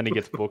 and then he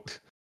gets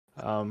booked.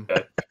 What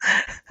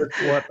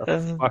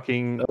a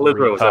fucking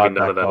retard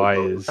that guy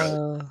is.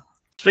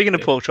 Speaking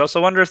of pork chops,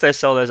 I wonder if they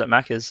sell those at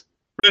Macca's.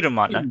 Rudin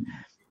might know.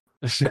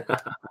 Just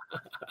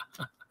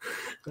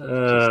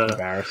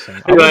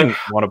embarrassing. I wouldn't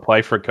want to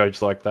play for a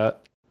coach like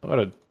that. What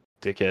a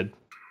dickhead.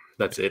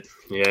 That's it.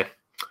 Yeah.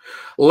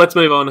 Let's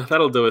move on.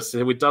 That'll do us.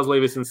 It does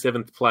leave us in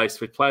 7th place.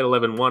 We played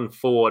 11, won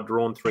 4,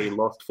 drawn 3,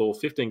 lost 4,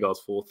 15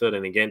 goals for,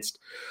 13 against.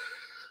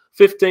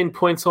 15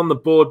 points on the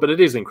board, but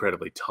it is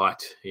incredibly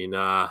tight in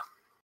that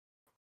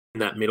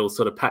middle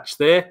sort of patch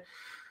there.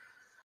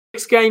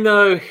 Next game,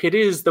 though, it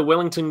is the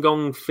Wellington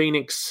Gong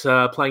Phoenix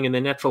playing in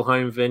their natural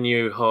home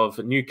venue of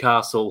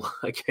Newcastle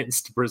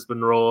against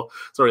Brisbane Roar.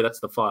 Sorry, that's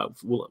the fire.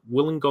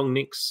 Wollongong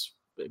Knicks,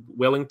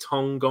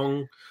 Wellington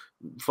Gong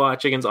Fire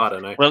Chickens. I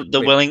don't know. Well,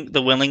 the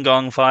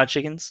Wollongong Fire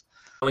Chickens.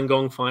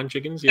 Wollongong Fire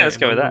Chickens. Yeah, let's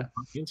go with that.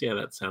 Yeah,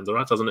 that sounds all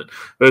right, doesn't it?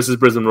 Versus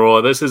Brisbane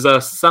Roar. This is a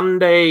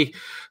Sunday,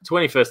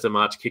 21st of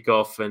March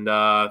kickoff,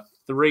 and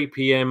 3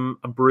 p.m.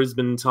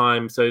 Brisbane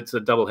time, so it's a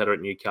doubleheader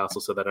at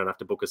Newcastle, so they don't have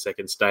to book a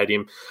second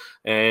stadium.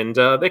 And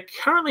they're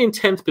currently in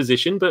 10th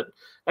position, but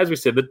as we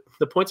said,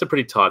 the points are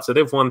pretty tight. So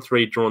they've won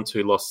 3, drawn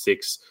 2, lost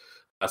 6,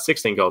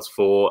 16 goals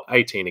for,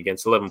 18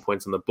 against, 11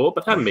 points on the board,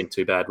 but haven't been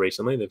too bad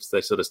recently.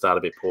 They sort of started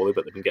a bit poorly,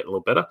 but they've been getting a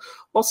little better.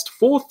 Lost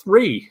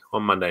 4-3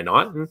 on Monday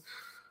night. And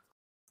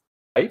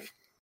Dave, is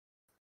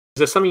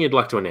there something you'd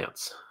like to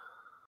announce?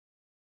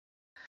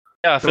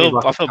 Yeah, I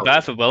feel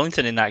bad for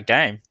Wellington in that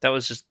game. That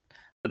was just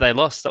they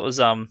lost. That was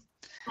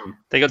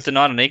they got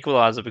denied an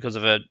equaliser because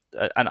of an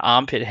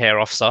armpit hair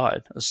offside.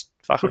 It was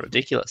fucking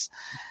ridiculous.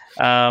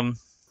 Yeah,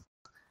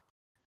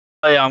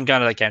 I'm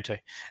going to that game too.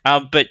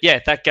 But yeah,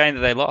 that game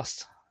that they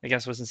lost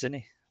against Western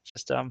Sydney,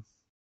 just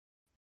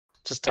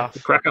tough.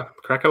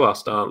 Cracker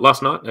last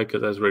night,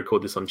 because as we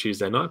record this on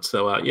Tuesday night.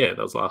 So that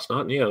was last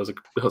night. And yeah, it was a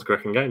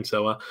cracking game.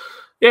 So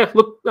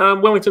look,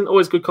 Wellington,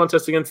 always good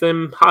contest against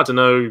them. Hard to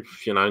know.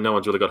 No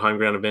one's really got home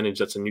ground advantage.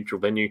 That's a neutral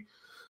venue.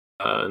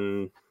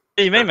 And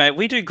what do you mean, mate?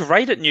 We do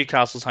great at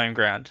Newcastle's home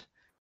ground.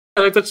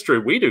 That's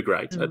true. We do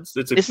great.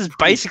 This is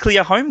basically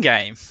a home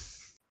game.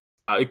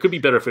 It could be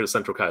better if it was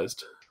Central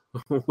Coast.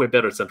 We're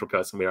better at Central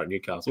Coast than we are at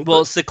Newcastle.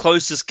 Well, it's the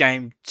closest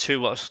game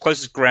to us,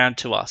 closest ground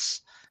to us.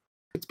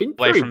 It's been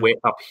very wet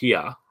up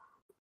here.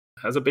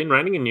 Has it been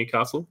raining in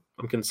Newcastle?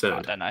 I'm concerned.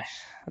 I don't know.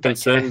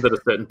 Concerned that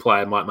a certain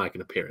player might make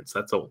an appearance.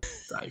 That's all,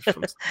 Dave.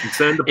 I'm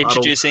concerned.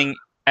 Introducing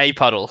A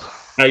Puddle.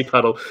 A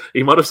Puddle.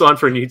 He might have signed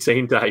for a new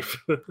team, Dave.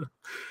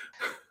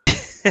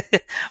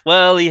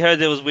 Well, he heard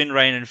there was wind,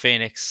 rain, and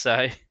Phoenix,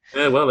 so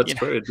yeah. Well, that's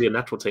true. It'd be a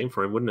natural team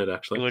for him, wouldn't it?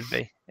 Actually, it would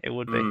be.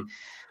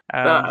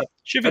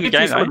 Should be a good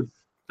game, though.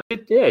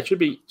 Yeah, it should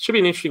be an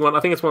interesting one. I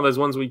think it's one of those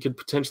ones where you could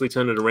potentially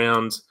turn it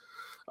around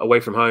away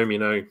from home.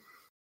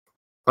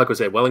 Like I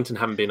said, Wellington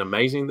haven't been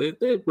amazing.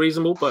 They're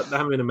reasonable, but they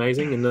haven't been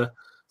amazing, and so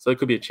there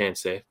could be a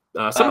chance there.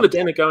 Some of the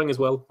Den are going as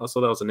well. I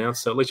saw that was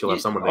announced, so at least you'll have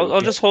someone there.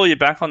 I'll just haul you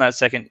back on that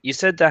second. You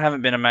said they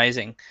haven't been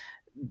amazing.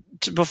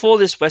 Before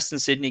this Western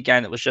Sydney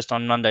game that was just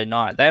on Monday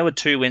night, they were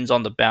 2 wins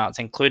on the bounce,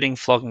 including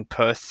flogging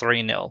Perth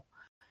 3-0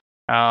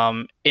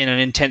 in an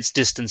intense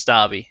distance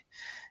derby,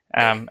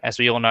 as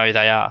we all know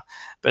they are.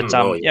 But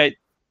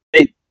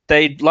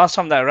they last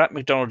time they were at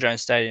McDonald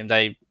Jones Stadium,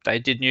 they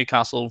did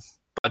Newcastle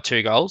by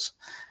 2 goals.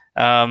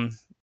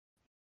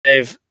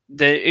 They've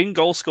they're in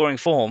goal scoring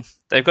form.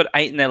 They've got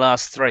 8 in their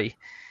last 3,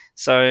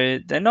 so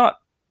they're not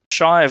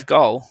shy of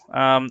goal.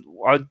 I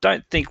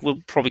don't think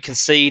we'll probably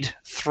concede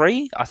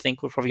 3. I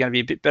think we're probably going to be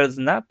a bit better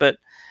than that, but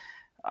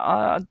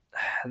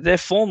their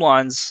form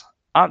lines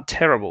aren't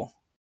terrible.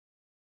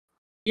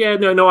 Yeah,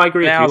 no, I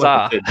agree with you. Ours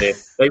Like are. I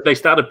said, they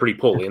started pretty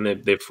poorly, and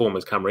their form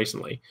has come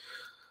recently.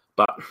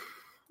 But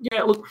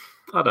yeah, look,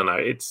 I don't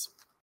know.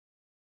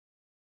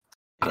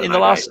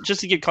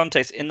 Just to give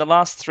context, in the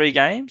last 3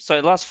 games,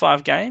 so the last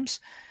 5 games,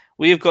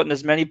 we have gotten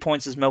as many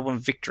points as Melbourne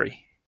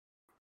Victory.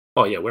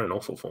 Oh yeah, we're in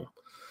awful form.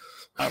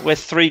 We're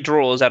 3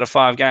 draws out of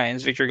 5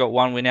 games. Victory got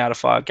 1 win out of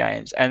 5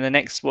 games, and the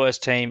next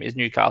worst team is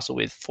Newcastle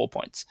with 4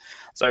 points.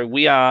 So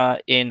we are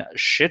in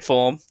shit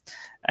form,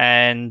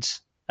 and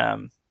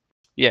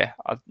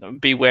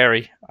be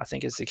wary. I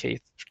think is the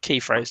key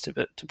phrase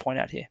to point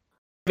out here.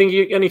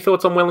 Any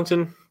thoughts on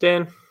Wellington,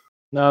 Dan?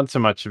 Not so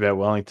much about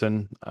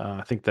Wellington.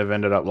 I think they've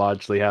ended up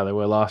largely how they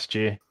were last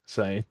year.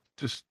 So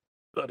just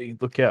bloody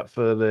look out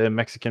for the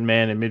Mexican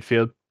man in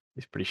midfield.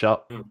 He's pretty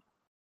sharp.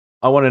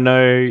 I want to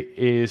know,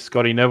 is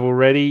Scotty Neville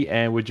ready?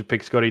 And would you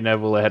pick Scotty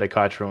Neville ahead of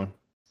Kai Truan?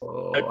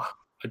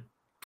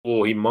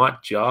 He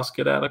might just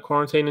get out of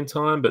quarantine in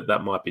time, but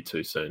that might be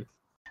too soon.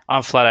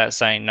 I'm flat out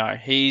saying no.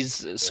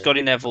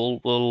 Scotty Neville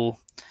will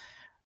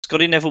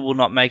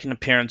not make an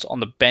appearance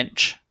on the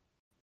bench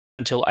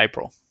until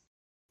April.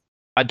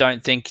 I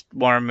don't think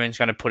Warren Moon's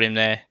going to put him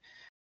there.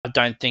 I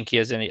don't think he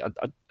has any.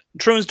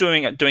 Truan's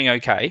doing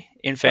okay,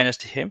 in fairness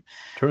to him,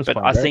 but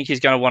I think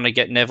he's going to want to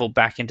get Neville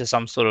back into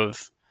some sort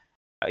of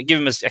give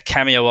him a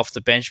cameo off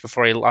the bench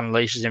before he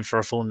unleashes him for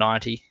a full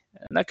 90,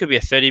 and that could be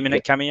a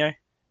 30-minute cameo.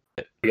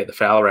 Get the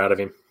Fowler out of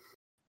him.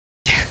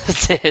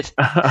 That's it.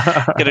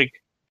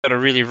 Got to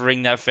really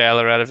wring that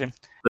Fowler out of him.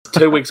 There's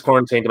 2 weeks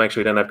quarantine to make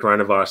sure we don't have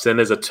coronavirus. Then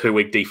there's a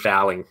 2-week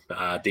defouling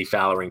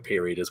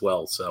period as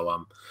well.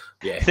 So,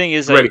 yeah. The thing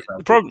is,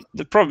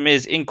 the problem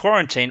is in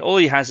quarantine, all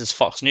he has is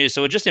Fox News,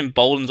 so it just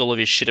emboldens all of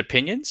his shit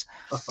opinions.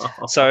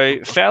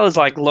 So Fowler's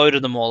like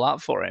loaded them all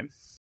up for him.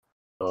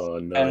 Oh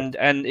no!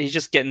 And he's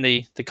just getting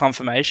the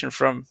confirmation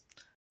from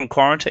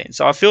quarantine.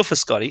 So I feel for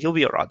Scotty. He'll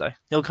be all right though.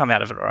 He'll come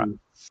out of it all right.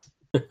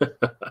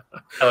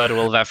 Hello to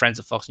all of our friends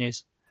at Fox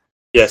News.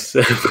 Yes.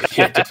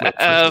 Fuckwits.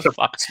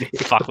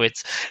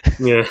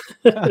 Yeah.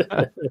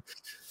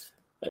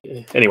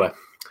 Anyway,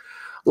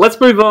 let's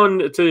move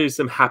on to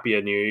some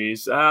happier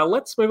news.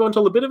 Let's move on to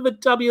a bit of the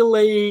W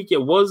League.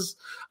 It was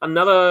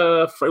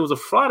a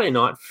Friday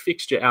night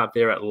fixture out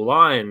there at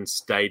Lions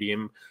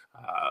Stadium.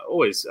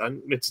 It's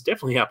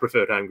definitely our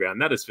preferred home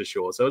ground, that is for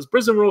sure. So it's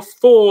Brisbane Roar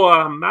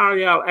 4,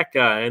 Marielle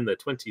Acker in the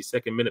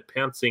 22nd minute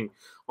pouncing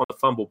on the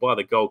fumble by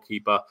the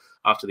goalkeeper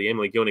after the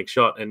Emily Gilnick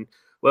shot. And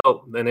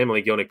well, then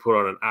Emily Gilnick put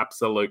on an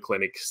absolute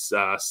clinic,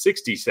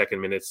 62nd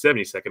minute,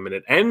 72nd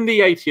minute, and the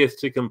 80th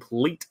to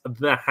complete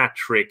the hat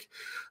trick.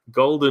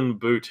 Golden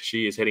boot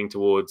she is heading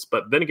towards.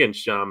 But then again,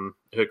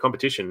 her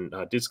competition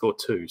did score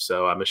 2.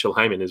 So Michelle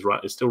Heyman is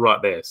still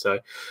right there. So,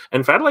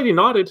 and for Adelaide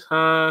United,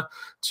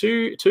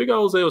 two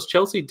goals there was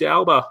Chelsea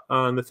Dauber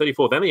in the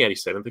 34th and the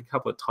 87th. A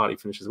couple of tidy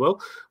finishes as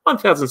well.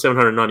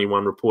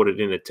 1,791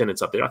 reported in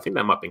attendance up there. I think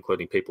that might be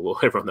including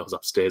everyone that was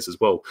upstairs as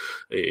well.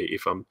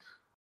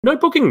 No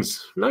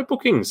bookings.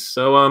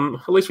 So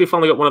at least we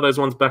finally got one of those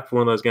ones back for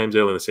one of those games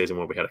early in the season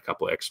where we had a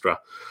couple extra.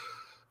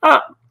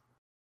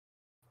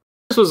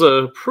 This was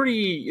a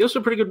pretty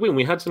good win.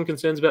 We had some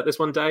concerns about this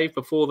one, Dave,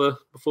 before the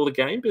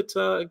game, but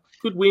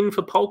good win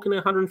for Polk in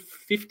her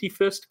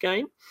 151st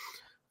game.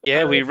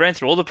 Yeah, we ran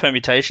through all the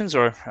permutations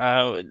in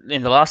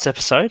the last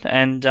episode,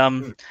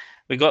 and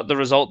we got the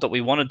result that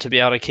we wanted to be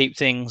able to keep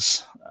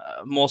things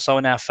more so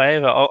in our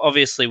favour.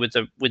 Obviously, with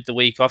the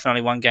week off and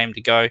only one game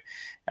to go,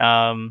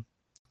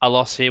 a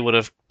loss here would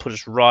have put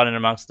us right in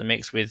amongst the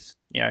mix with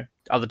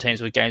other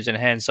teams with games in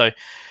hand. So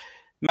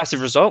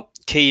massive result,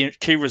 key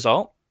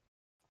result,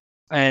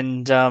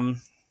 and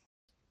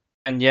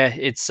yeah,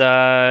 it's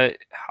I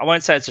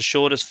won't say it's the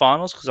shortest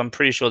finals because I'm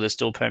pretty sure there's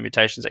still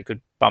permutations that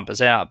could bump us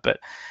out, but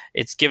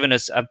it's given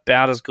us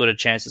about as good a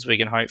chance as we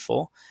can hope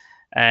for.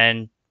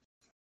 And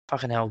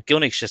fucking hell,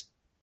 Gilnick's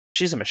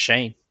she's a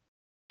machine.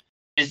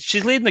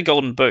 She's leading the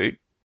Golden Boot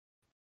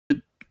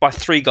by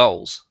 3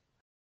 goals.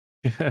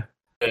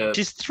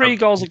 She's 3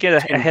 goals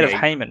ahead of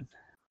Heyman.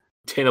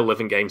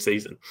 10-11 game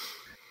season.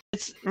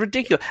 It's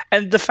ridiculous.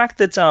 And the fact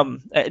that,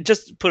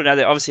 just put it out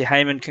there, obviously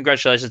Heyman,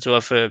 congratulations to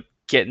her for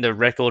getting the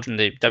record in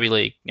the W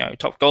League,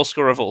 top goal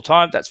scorer of all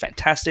time. That's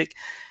fantastic.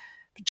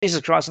 But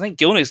Jesus Christ, I think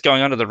Gilnick's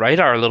going under the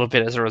radar a little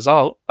bit as a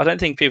result. I don't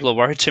think people are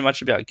worried too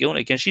much about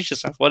Gilnick, and she's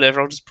just like,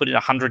 whatever, I'll just put in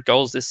 100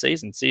 goals this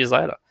season. See you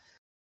later.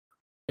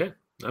 Yeah,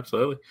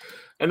 absolutely.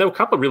 And there were a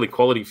couple of really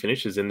quality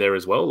finishes in there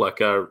as well. Like,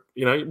 1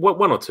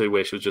 or 2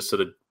 where she was just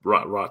sort of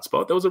right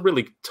spot. There was a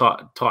really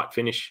tight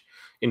finish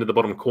into the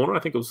bottom corner. I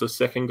think it was the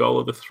second goal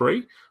of the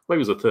 3. Maybe it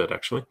was the third,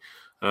 actually.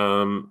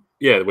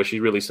 Where she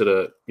really sort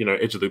of,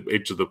 edge of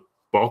the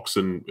box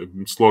and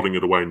slotting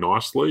it away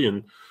nicely.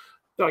 And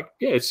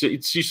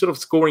she's sort of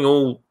scoring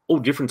all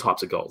different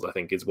types of goals. I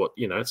think is what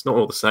it's not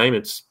all the same.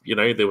 It's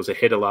there was a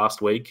header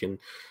last week, and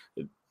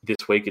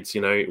this week it's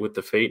with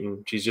the feet,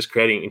 and she just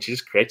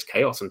creates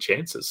chaos and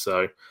chances.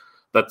 So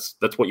that's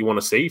what you want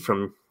to see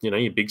from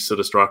your big sort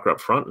of striker up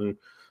front and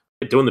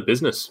doing the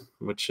business.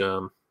 Which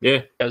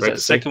that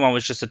second one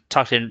was just a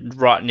tucked in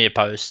right near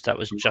post. That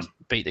was just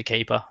beat the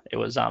keeper. It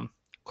was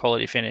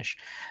quality finish.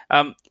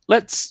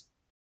 Let's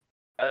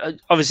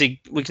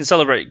obviously we can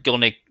celebrate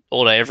Gilnick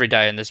all day every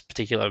day in this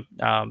particular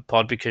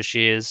pod because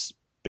she has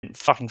been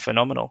fucking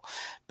phenomenal.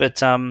 But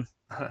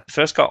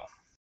first goal,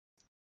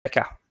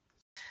 Becca.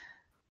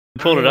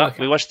 We pulled it up.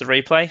 We watched the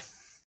replay.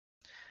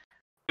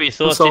 What are your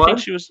thoughts? Do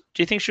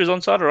you think she was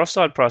onside or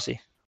offside, Pricey?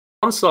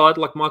 Onside,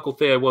 like Michael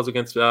Theo was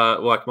against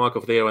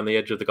Michael Theo on the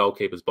edge of the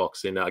goalkeeper's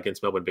box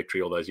against Melbourne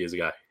Victory all those years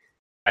ago.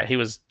 He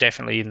was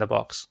definitely in the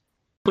box.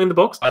 In the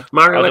box?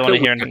 Mario I don't want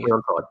to hear anything.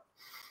 Onside.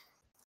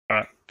 All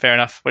right, fair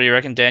enough. What do you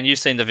reckon, Dan? You've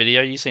seen the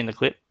video. You've seen the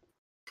clip.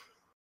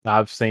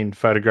 I've seen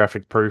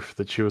photographic proof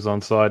that she was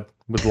onside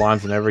with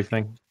lines and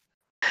everything.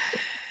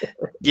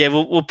 Yeah,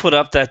 we'll put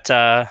up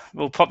that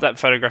we'll pop that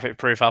photographic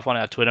proof up on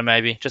our Twitter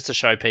maybe just to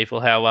show people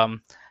how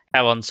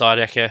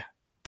onside Eka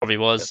probably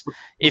was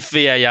if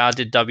VAR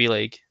did W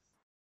League.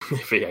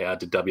 If VAR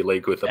did W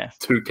League with a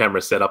 2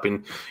 camera setup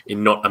in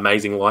not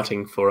amazing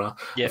lighting for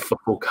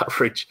football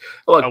coverage.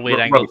 Like, a weird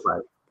angle.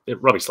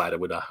 Robbie Slater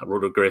would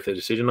agree with the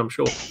decision, I'm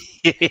sure.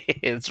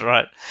 That's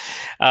right.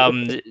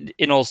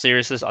 In all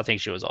seriousness, I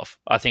think she was off.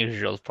 I think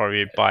she was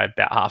probably by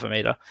about half a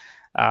metre.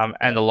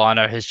 And the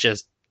lino has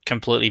just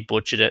completely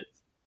butchered it.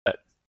 But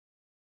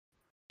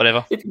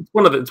whatever. It's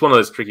one of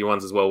those tricky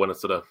ones as well when it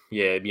sort of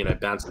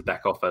bounces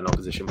back off an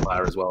opposition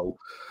player as well.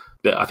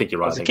 But I think you're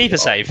right. Keep a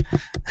save.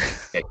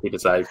 Yeah, keep a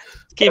save.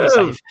 Keep a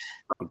save.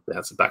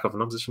 Bounces back off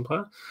an opposition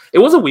player. It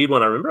was a weird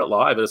one. I remember it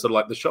live. It was sort of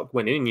like the shot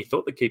went in and you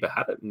thought the keeper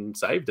had it and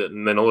saved it.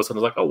 And then all of a sudden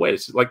it was like, oh, wait.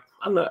 It's like,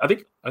 I don't know.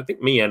 I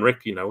think me and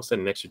Rick, were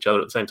standing next to each other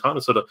at the same time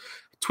and sort of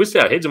twist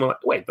our heads and we're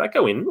like, wait, did that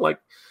go in? Like,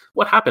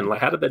 what happened?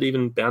 Like, how did that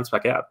even bounce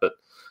back out? But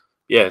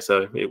yeah,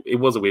 so it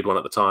was a weird one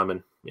at the time.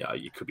 And yeah,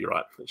 you could be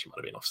right. She might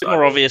have been offside.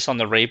 More obvious on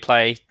the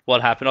replay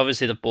what happened.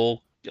 Obviously, the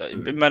ball, it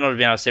may not have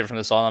been able to see it from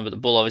the sideline, but the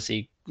ball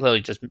obviously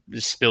clearly just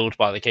spilled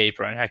by the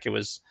keeper, and Hacker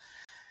was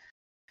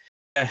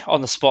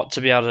on the spot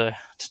to be able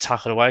to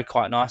tuck it away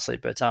quite nicely.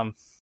 But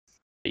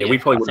we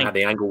probably wouldn't have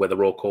the angle where the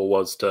raw call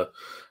was to.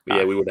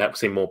 We would have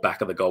seen more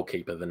back of the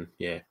goalkeeper than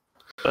But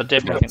I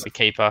definitely think the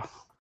keeper,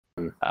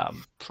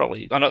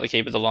 probably not the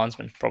keeper, the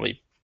linesman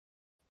probably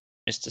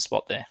missed a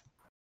spot there.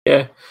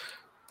 Yeah,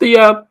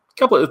 the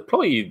couple of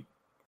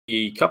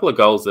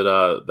goals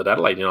that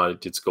Adelaide United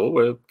did score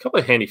were a couple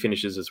of handy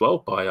finishes as well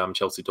by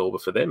Chelsea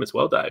Dorber for them as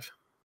well, Dave.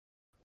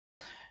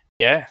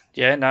 Yeah,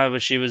 no,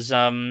 but she was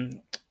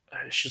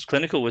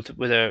clinical with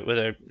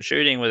her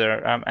shooting, with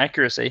her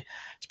accuracy.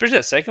 Especially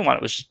that second one,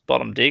 it was just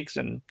bottom digs,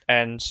 and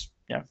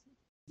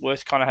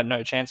Worth kind of had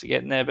no chance of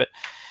getting there. But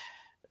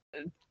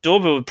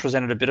Dorber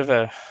presented a bit of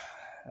a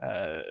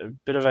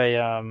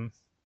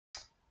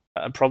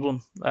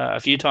problem a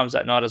few times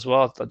that night as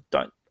well.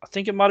 I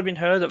think it might have been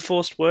her that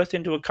forced Worth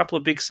into a couple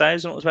of big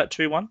saves when it was about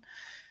 2-1,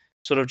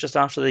 sort of just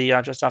after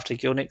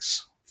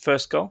Gilnick's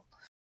first goal.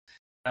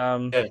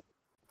 In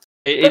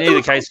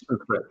either case,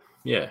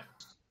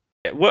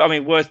 Well, I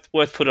mean,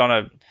 Worth put on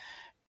a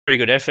pretty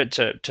good effort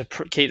to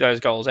keep those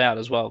goals out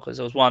as well, because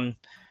there was one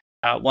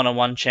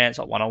one-on-one chance,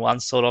 not one-on-one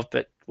sort of,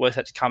 but Worth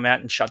had to come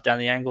out and shut down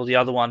the angle. The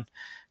other one,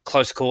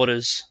 close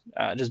quarters,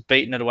 just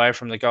beating it away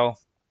from the goal.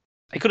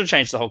 It could have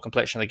changed the whole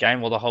complexion of the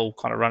game or the whole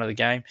kind of run of the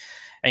game.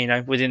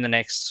 And, within the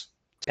next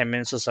 10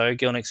 minutes or so,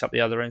 Gilnick's up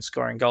the other end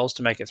scoring goals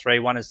to make it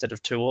 3-1 instead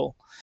of 2-2.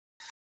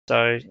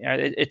 So,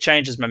 it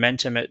changes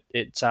momentum.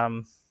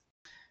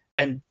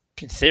 And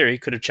in theory,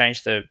 could have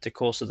changed the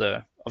course of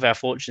our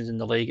fortunes in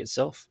the league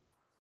itself.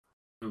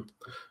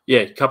 Yeah,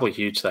 a couple of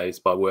huge saves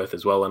by Worth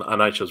as well. And I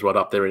know she was right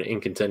up there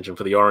in contention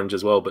for the orange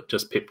as well, but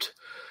just pipped.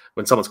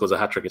 When someone scores a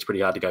hat-trick, it's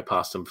pretty hard to go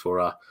past them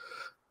for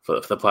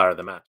the player of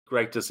the match.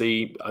 Great to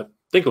see. I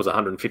think it was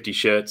 150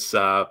 shirts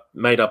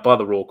made up by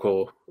the Raw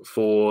Corps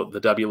for the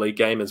W League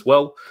game as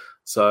well.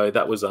 So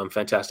that was a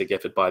fantastic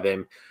effort by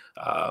them.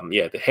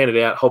 They handed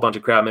out, a whole bunch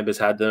of crowd members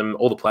had them.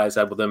 All the players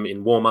had with them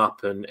in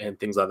warm-up and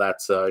things like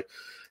that. So,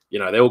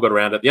 they all got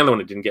around it. The only one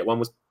who didn't get one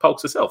was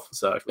Polks herself.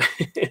 So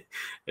it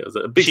was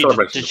a big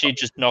celebration. Did she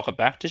just knock it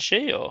back, did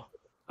she? Or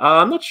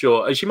I'm not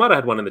sure. She might have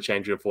had one in the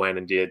change room beforehand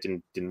and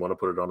didn't want to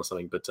put it on or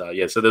something. But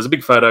so there's a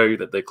big photo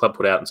that the club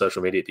put out on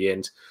social media at the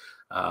end,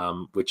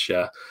 which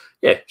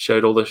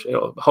showed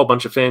a whole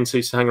bunch of fans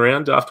who hung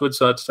around afterwards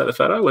to take the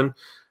photo. And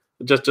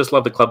just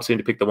love the club seemed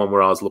to pick the one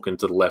where I was looking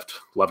to the left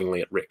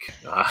lovingly at Rick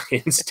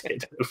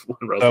instead of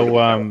one row.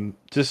 So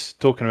just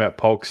talking about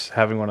Polks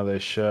having one of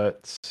those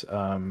shirts.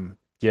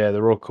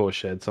 The Raw Corps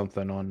shared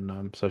something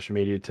on social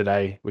media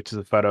today, which is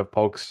a photo of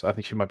Polks. I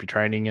think she might be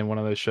training in one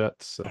of those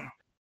shirts. So.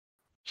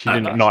 She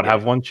didn't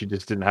have one. She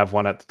just didn't have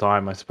one at the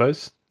time, I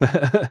suppose.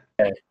 I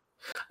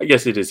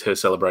guess it is her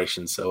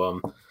celebration. So,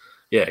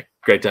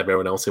 great to have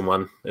everyone else in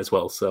one as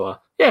well. So,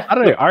 I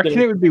don't know. I reckon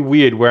it would be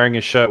weird wearing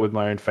a shirt with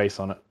my own face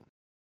on it.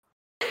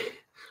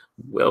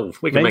 Well,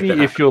 we can maybe make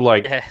that if you're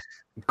like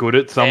good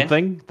at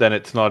something, then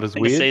it's not as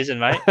End of weird. season,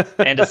 mate.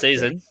 End of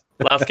season.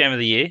 Last game of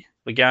the year.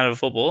 We're going to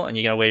football, and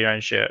you're going to wear your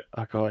own shirt.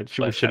 Oh God,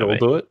 we Like, should all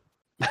do it.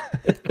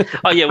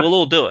 Oh yeah, we'll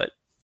all do it.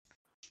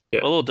 Yeah.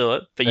 We'll all do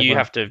it, but you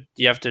have to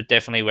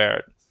definitely wear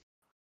it.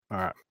 All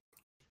right,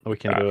 we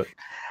can do it.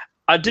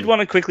 I did want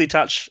to quickly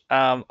touch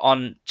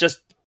on just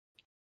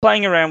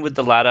playing around with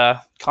the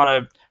ladder, kind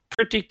of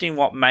predicting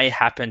what may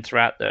happen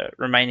throughout the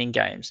remaining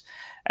games,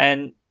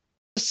 and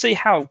just see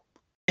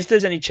if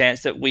there's any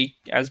chance that we,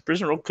 as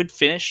Brisbane Roar, could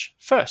finish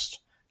first.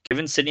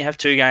 Given Sydney have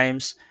 2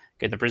 games,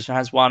 given Brisbane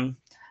has 1,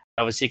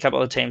 obviously a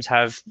couple of teams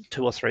have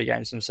 2 or 3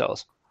 games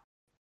themselves.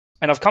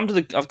 And I've come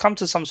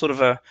to some sort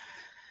of a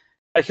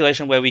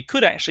calculation where we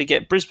could actually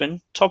get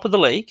Brisbane top of the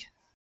league,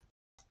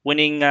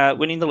 winning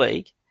the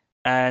league,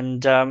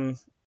 and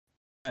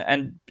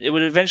it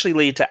would eventually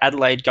lead to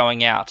Adelaide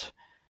going out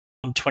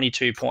on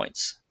 22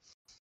 points.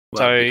 Well,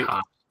 so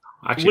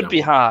it would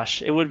be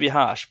harsh. It would be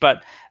harsh.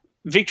 But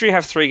Victory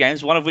have 3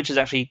 games, one of which is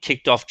actually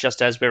kicked off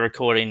just as we're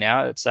recording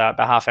now. It's about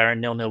half hour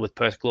and 0-0 with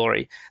Perth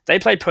Glory. They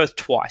played Perth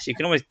twice. You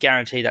can almost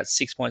guarantee that's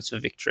 6 points for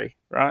Victory,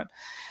 right?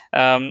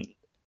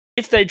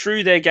 If they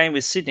drew their game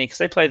with Sydney, because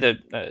they play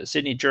the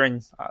Sydney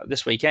during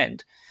this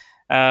weekend,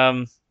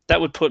 that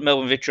would put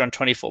Melbourne Victory on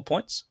 24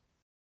 points.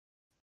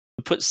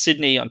 It would put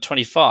Sydney on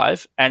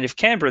 25. And if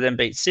Canberra then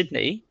beats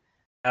Sydney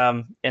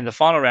in the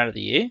final round of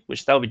the year,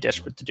 which they'll be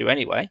desperate to do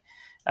anyway,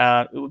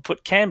 it would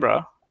put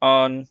Canberra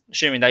on,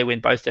 assuming they win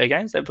both their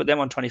games, they put them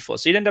on 24.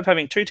 So you'd end up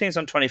having 2 teams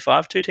on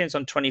 25, 2 teams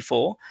on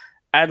 24,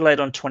 Adelaide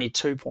on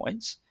 22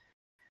 points.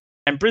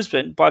 And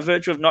Brisbane, by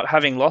virtue of not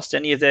having lost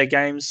any of their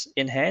games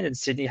in hand and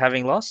Sydney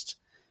having lost,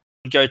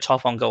 would go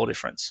top on goal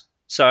difference.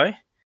 So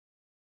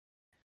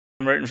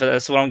I'm rooting for that.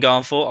 That's what I'm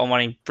going for. I'm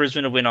wanting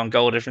Brisbane to win on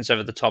goal difference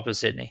over the top of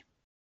Sydney.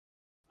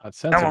 That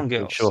sounds like a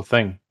pretty sure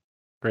thing,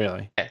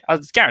 really. Yeah,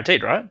 it's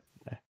guaranteed, right?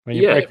 When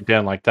you break it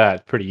down like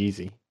that, pretty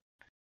easy.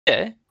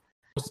 Yeah.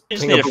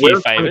 Just need a few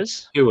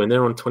favours. And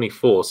they're on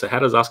 24. So how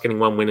does us getting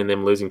 1 win and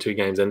them losing 2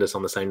 games end us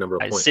on the same number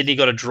of points? Sydney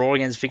got a draw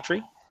against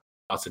Victory.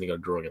 Sydney got a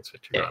draw against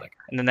Victory. Yeah. Right, okay.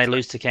 And then they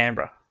lose to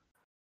Canberra.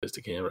 Lose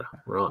to Canberra.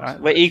 Right.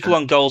 We're equal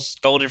on goal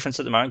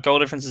difference at the moment. Goal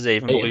difference is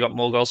even, but we got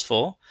more goals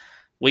for.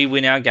 We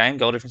win our game,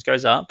 goal difference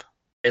goes up.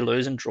 They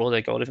lose and draw,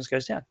 their goal difference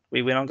goes down.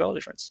 We win on goal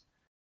difference.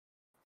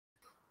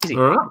 Easy.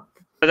 All right.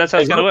 But that's how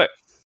it's going to work.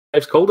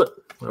 Dave's called it.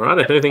 All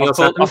right. Anything else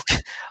happens?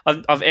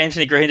 I've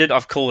Anthony Greened it.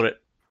 I've called it.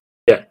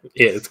 Yeah,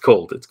 it's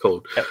called. It's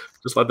called. Yep.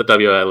 Just like the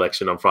WA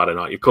election on Friday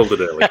night. You called it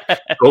early.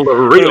 Called it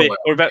real.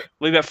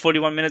 We're about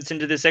 41 minutes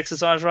into this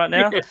exercise right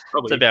now. Yeah,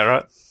 probably. It's about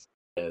right.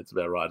 Yeah, it's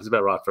about right. It's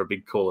about right for a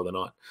big call of the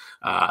night.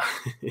 I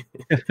think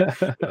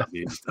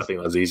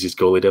that was the easiest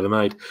call he'd ever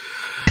made.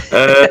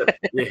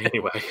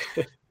 Anyway.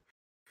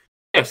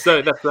 Yeah,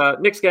 so that's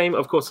next game,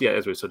 of course,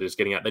 as we're sort of just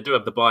getting out, they do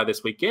have the bye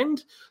this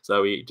weekend,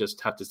 so we just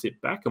have to sit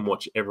back and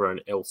watch everyone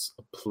else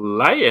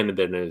play, and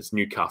then there's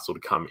Newcastle to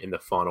come in the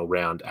final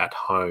round at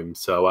home.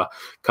 So a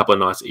couple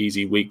of nice,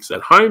 easy weeks at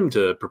home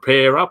to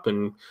prepare up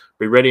and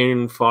be ready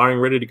and firing,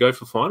 ready to go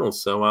for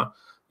finals. So,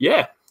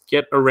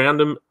 get around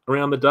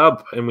the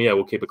dub, and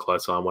we'll keep a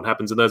close eye on what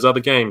happens in those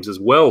other games as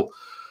well.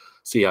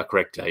 See how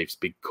correct Dave's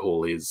big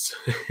call is.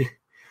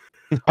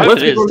 I hope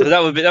it is.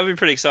 That would be a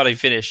pretty exciting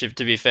finish,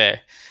 to be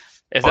fair.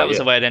 If that was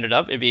the way it ended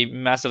up, it'd be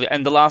massively.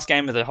 And the last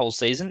game of the whole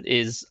season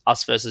is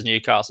us versus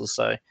Newcastle.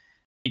 So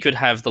you could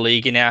have the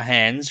league in our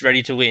hands,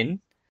 ready to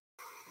win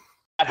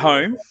at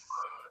home.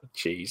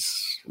 Jeez.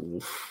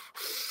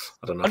 Oof.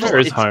 I don't know. Where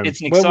is home?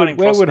 It's an exciting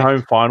where would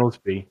home finals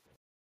be?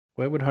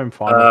 Where would home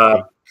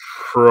finals be?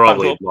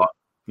 Probably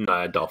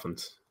not.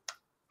 Dolphins.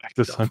 Back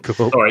to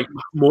Suncorp. Sorry,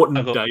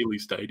 Morton Daly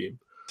Stadium.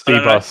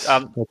 Bus.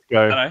 Let's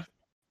go. I don't know.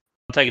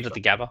 I'll take it to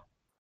the Gabba.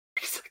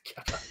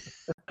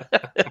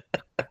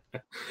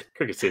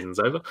 Cricket season's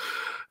over.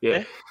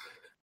 Yeah.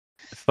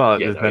 It's not like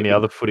there's any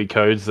other footy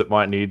codes that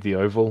might need the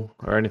oval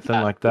or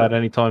anything like that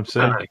anytime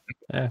soon.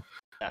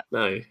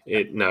 No,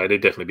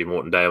 it'd definitely be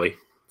Morton Daly.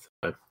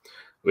 So,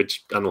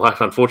 which,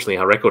 unfortunately,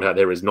 our record out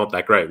there is not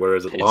that great,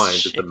 whereas at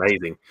Lions, it's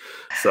amazing.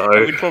 So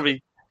we'd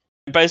probably,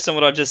 based on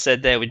what I just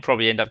said there, we'd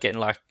probably end up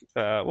getting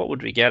what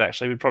would we get,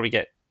 actually? We'd probably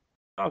get,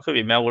 it could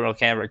be Melbourne or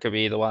Canberra, it could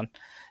be either one.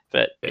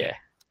 But,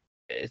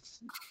 it's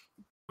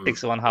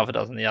 6 of one, half a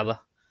dozen the other.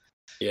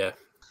 Yeah.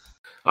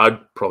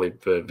 I'd probably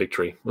prefer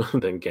Victory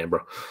than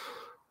Canberra.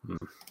 You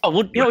know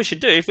what we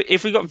should do?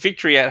 If we got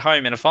Victory at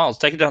home in a finals,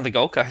 take it down to the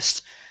Gold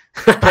Coast.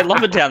 They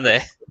love it down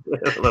there.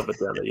 They love it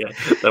down there, yeah.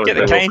 Get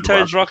the cane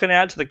toads rocking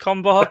out to the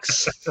comm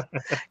box.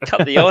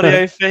 Cut the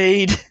audio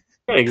feed.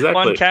 Yeah, exactly.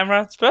 One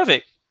camera. It's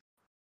perfect.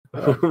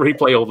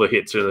 Replay all the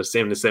hits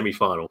in the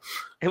semi-final.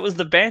 It was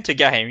the banter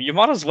game. You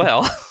might as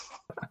well.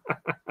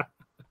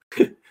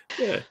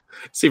 Yeah.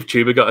 See if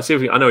Tuba guy.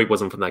 I know he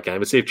wasn't from that game,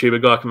 but see if Tuba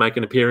guy can make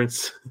an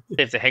appearance.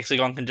 If the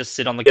hexagon can just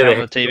sit on the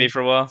camera of the TV for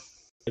a while.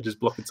 It just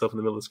block itself in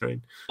the middle of the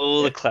screen.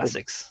 All the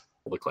classics.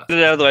 All the classics. Get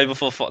it out of the way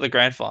before the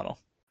grand final.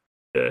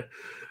 Yeah.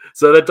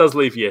 So that does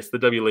leave, the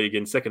W League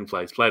in second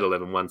place. Played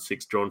 11, won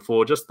 6, drawn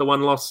 4. Just the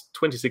one loss,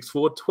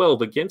 26-4,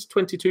 12 against,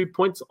 22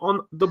 points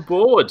on the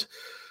board.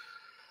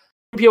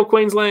 NPL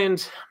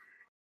Queensland.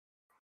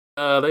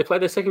 They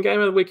played their second game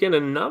of the weekend.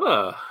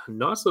 Another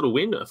nice little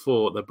win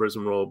for the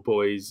Brisbane Roar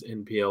boys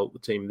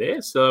NPL team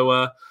there.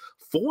 So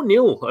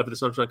 4-0 over the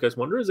Sunshine Coast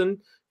Wanderers. And,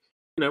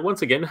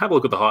 once again, have a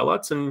look at the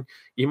highlights and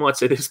you might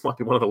say this might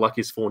be one of the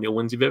luckiest 4-0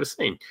 wins you've ever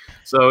seen.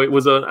 So it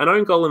was an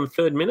own goal in the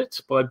 3rd minute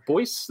by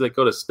Boyce that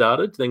got us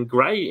started. Then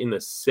Gray in the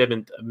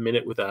 7th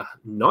minute with a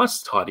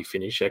nice tidy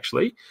finish,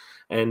 actually.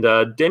 And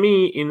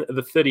Demi in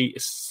the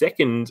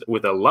 32nd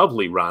with a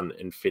lovely run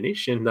and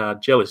finish. And now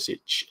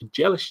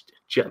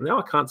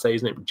I can't say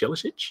his name,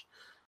 Jelicic?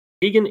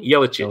 Keegan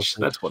Jelicic.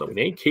 That's what we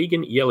need.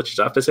 Keegan Jelicic.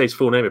 I have to say his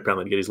full name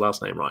apparently to get his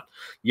last name right.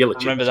 Jelicic.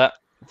 Remember that.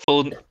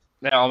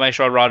 Now I'll make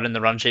sure I write it in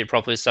the run sheet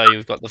properly so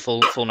you've got the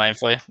full name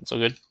for you. It's all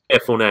good. Yeah,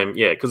 full name.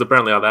 Yeah, because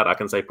apparently that I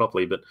can say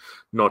properly, but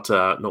not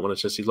when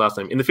it's just his last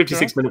name. In the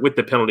 56th minute with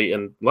the penalty,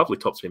 and lovely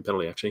topspin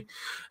penalty, actually.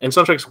 And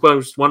Sunshine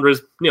Coast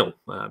Wanderers, 0.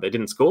 They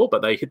didn't score,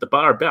 but they hit the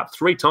bar about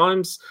 3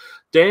 times,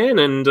 Dan,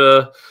 and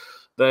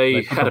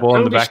they had a ball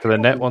in the back of the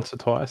net once or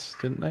twice,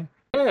 didn't they?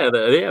 Yeah,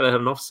 they had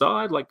an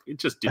offside. Like, it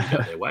just didn't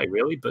go their way,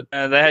 really. But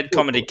they had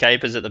comedy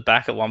capers at the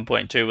back at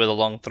 1.2 with a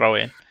long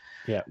throw-in.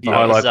 Yeah, the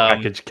highlight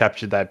package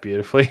captured that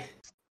beautifully.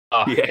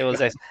 It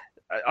was.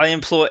 I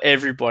implore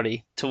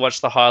everybody to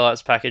watch the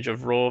highlights package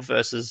of Raw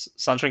versus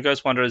Sunshine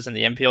Coast Wanderers in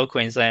the NPL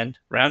Queensland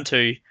round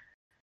 2,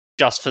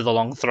 just for the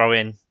long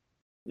throw-in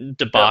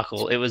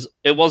debacle. Yeah.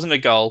 It wasn't a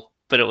goal,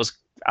 but it was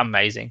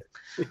amazing.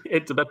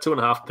 It's about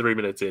 2.5, 3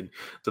 minutes in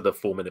to the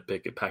 4-minute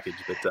package,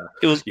 but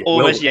it was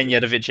almost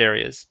Janjetovic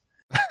areas.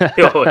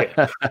 Oh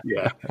yeah.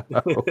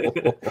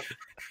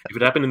 If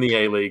it happened in the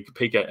A League,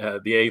 the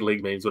A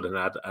League means would have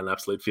had an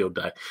absolute field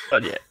day.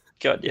 God,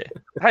 yeah.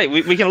 Hey,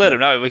 we can let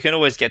them know. We can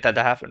always get that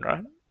to happen,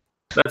 right?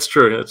 That's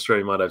true.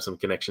 You might have some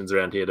connections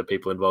around here to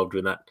people involved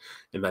in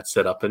that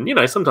setup, and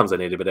sometimes they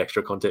need a bit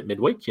extra content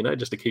midweek,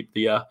 just to keep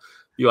the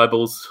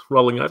eyeballs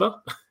rolling over.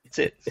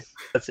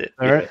 That's it.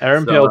 Our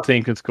NPL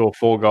team can score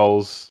 4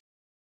 goals.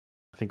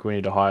 I think we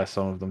need to hire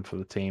some of them for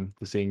the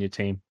senior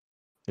team.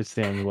 It's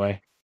the only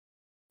way.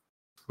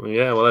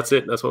 Yeah, well, that's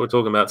it. That's what we're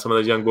talking about. Some of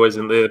those young boys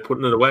in there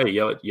putting it away.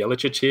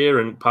 Jelicic here,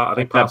 and I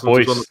think that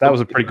was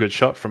a pretty good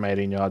shot from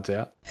 18 yards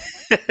out.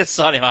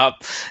 Sign him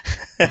up.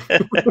 That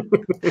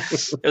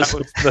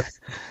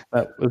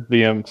was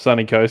the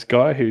Sunny Coast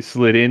guy who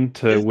slid in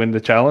to win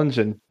the challenge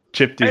and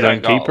chipped his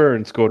own keeper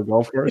and scored a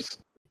goal for us.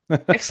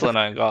 Excellent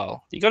own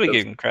goal. You got to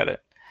give him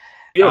credit.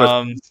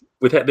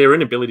 With their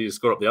inability to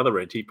score up the other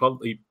end,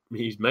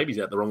 he's maybe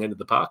at the wrong end of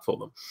the park for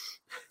them.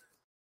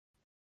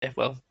 Yeah,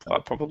 well,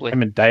 probably.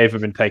 Him and Dave have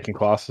been taking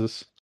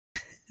classes.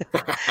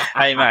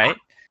 Hey, mate.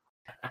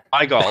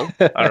 My goal,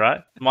 all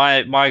right?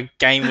 My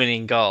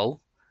game-winning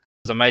goal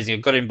was amazing. I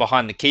got him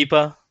behind the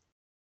keeper,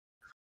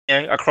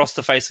 across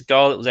the face of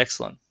goal. It was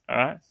excellent, all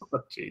right?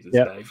 Oh, Jesus,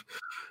 yep. Dave.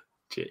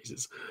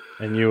 Jesus.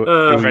 And you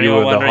were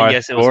the high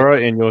scorer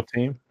in your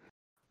team?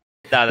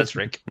 No, that's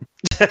Rick.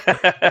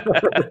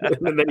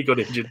 And then he got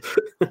injured.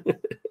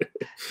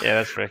 Yeah,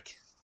 that's Rick.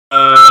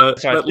 Sorry,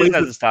 it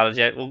hasn't started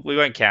yet. We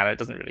won't count it. It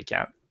doesn't really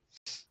count.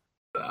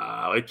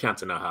 It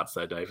counts in our hearts,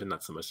 though, Dave, and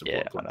that's the most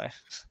important.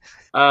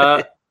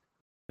 I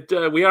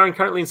know. We are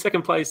currently in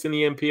second place in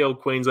the NPL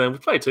Queensland. We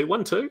played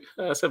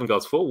 1-2, 7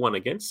 goals for, 1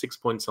 against, 6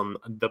 points on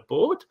the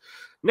board.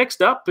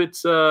 Next up,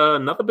 it's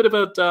another bit of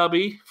a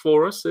derby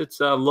for us. It's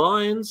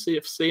Lions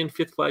CFC in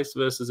 5th place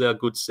versus our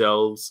good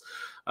selves.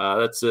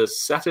 That's a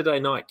Saturday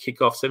night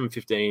kickoff,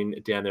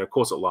 7:15 down there, of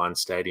course, at Lions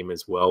Stadium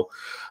as well.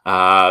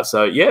 Had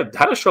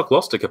a shock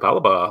loss to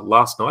Capalaba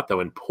last night,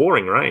 though, in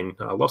pouring rain.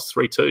 Lost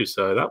 3-2,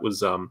 so that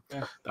was an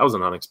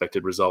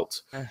unexpected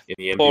result in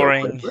the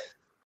NPL.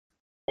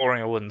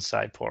 Pouring, I wouldn't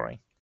say pouring.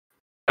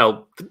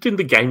 Well, didn't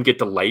the game get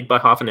delayed by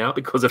half an hour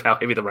because of how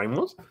heavy the rain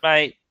was?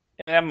 Mate,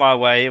 in my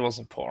way, it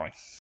wasn't pouring.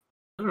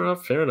 All right,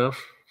 fair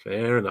enough.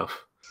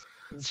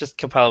 It's just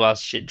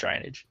Capalaba's shit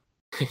drainage.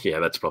 Yeah,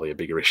 that's probably a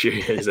bigger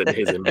issue as it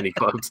is in many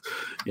clubs.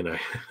 The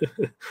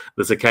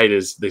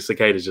cicadas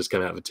just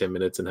come out for 10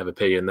 minutes and have a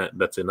pee, and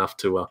that's enough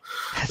to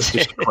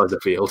just close the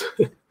field.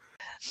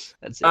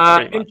 That's it,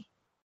 pretty much.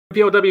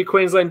 PLW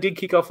Queensland did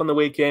kick off on the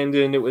weekend,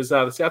 and it was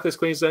the South West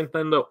Queensland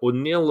Thunder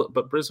 0,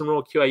 but Brisbane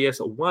Roar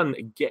QAS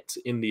 1 get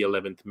in the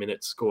 11th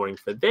minute, scoring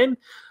for them.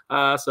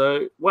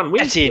 So 1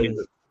 win.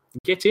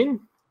 Get in.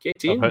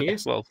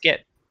 Yes. Well,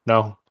 get.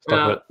 No.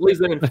 Leaves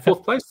them in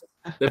 4th place.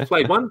 They've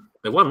played 1.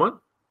 They won 1.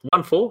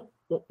 1-4.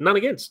 None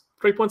against.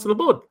 3 points on the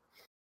board.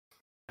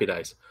 Happy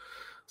days.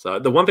 So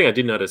the one thing I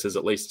did notice is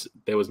at least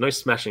there was no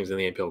smashings in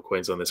the NPL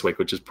Queensland this week,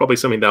 which is probably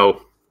something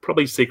they'll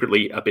probably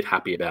secretly a bit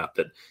happy about,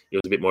 that it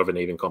was a bit more of an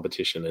even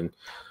competition. And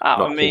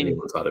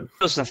it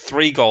was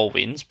 3 goal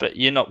wins, but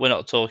we're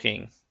not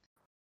talking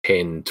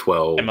 10,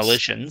 12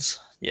 demolitions.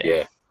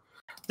 Yeah.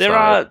 There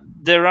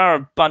are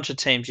a bunch of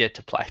teams yet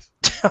to play.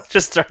 I'll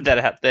just throw that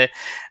out there.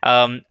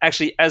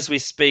 Actually, as we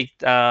speak,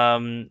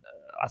 as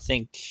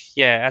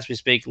we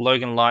speak,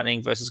 Logan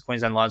Lightning versus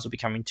Queensland Lions will be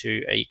coming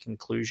to a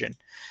conclusion.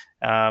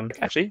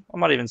 Actually, I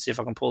might even see if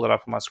I can pull that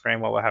up on my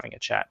screen while we're having a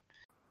chat.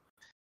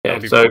 Yeah,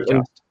 so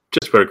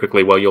just very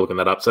quickly while you're looking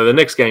that up. So the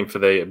next game for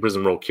the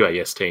Brisbane Roar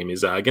QAS team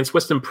is against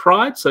Western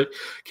Pride. So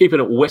keeping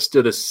it west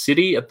of the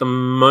city at the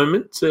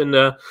moment. And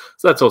so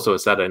that's also a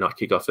Saturday night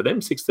kickoff for them,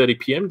 6:30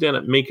 p.m. down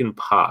at Meakin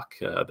Park,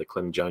 the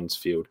Clem Jones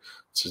field.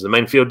 This is the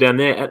main field down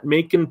there at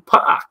Meakin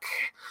Park.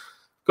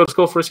 Got a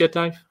score for us yet,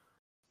 Dave?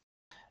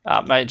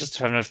 Mate, just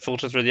having a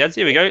filter through the ads.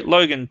 Here we go.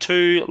 Logan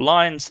 2,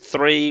 Lions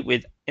 3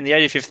 in the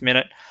 85th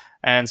minute,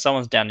 and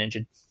someone's down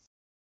injured.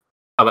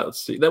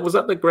 Let's see. Was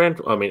that the grand?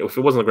 I mean, if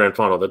it wasn't the grand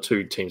final, the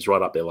two teams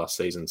right up there last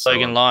season. So,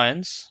 Logan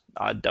Lions.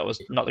 That was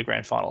not the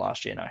grand final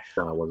last year.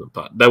 No, it wasn't.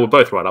 But they were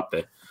both right up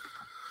there.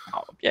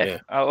 Oh, yeah.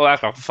 Well, I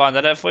can find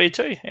that out for you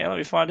too. Yeah, let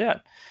me find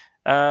out.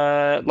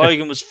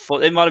 Logan was.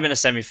 It might have been a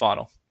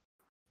semi-final.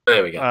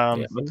 There we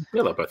go.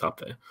 They're both up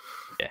there.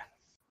 Yeah.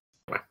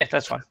 Right. Yeah,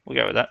 that's fine. We'll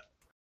go with that.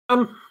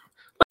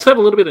 Let's have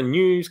a little bit of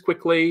news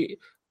quickly.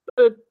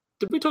 Did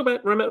we talk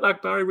about Ramet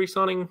Akbari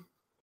re-signing?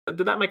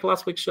 Did that make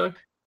last week's show?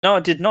 No,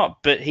 it did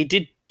not, but he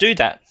did do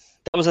that.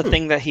 That was a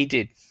thing that he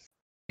did.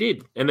 He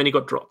did, and then he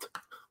got dropped,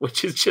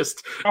 which is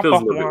just feels a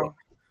little bit wrong.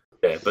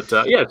 Yeah, but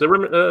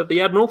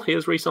the Admiral, he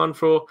has re-signed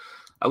for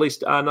at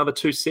least another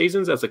 2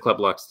 seasons, as the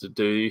club likes to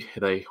do.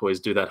 They always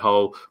do that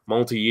whole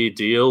multi-year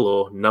deal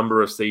or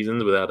number of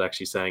seasons without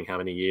actually saying how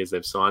many years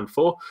they've signed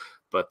for.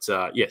 But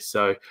yes,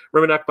 so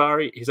Ramet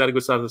Akbari, he's had a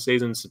good start of the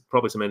season.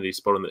 Probably cemented his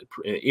spot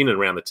in and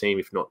around the team,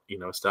 if not,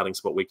 a starting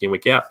spot week in,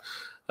 week out.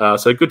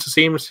 So good to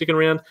see him sticking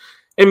around.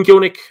 M.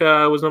 Gilnick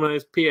was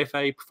nominated as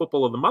PFA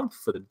Football of the Month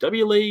for the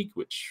W League,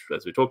 which,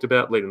 as we talked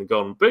about, leading the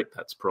Golden Boot.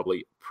 That's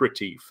probably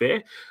pretty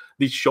fair.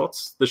 The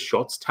shots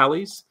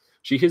tallies.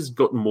 She's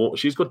got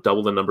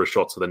double the number of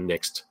shots of the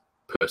next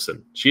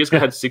person. She has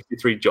had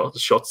 63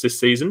 shots this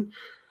season.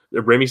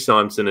 Remy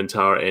Simonson and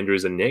Tara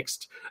Andrews are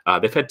next.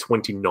 They've had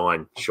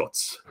 29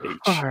 shots each.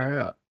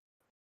 Oh,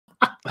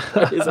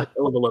 That is a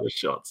hell of a lot of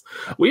shots.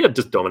 We are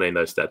just dominating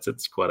those stats.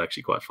 It's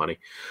quite funny.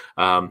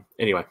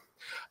 Anyway.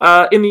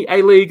 In the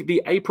A-League,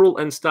 the April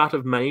and start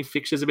of May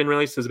fixtures have been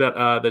released. There's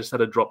they just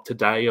had a drop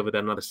today of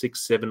about another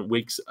 6-7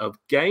 weeks of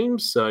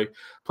games. So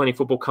plenty of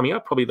football coming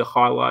up. Probably the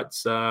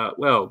highlights,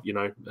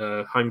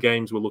 home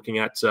games we're looking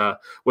at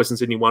Western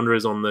Sydney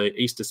Wanderers on the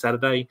Easter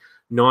Saturday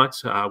night.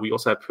 We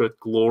also have Perth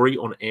Glory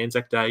on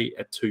Anzac Day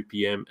at 2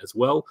 p.m. as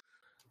well.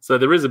 So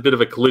there is a bit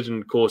of a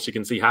collision course you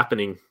can see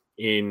happening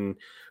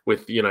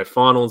with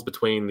finals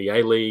between the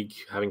A-League,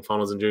 having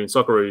finals in June,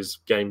 Socceroos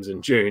games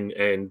in June,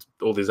 and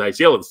all this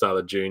ACL at the start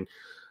of June.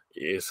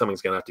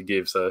 Something's going to have to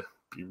give. So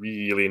it'd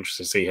be really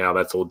interesting to see how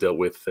that's all dealt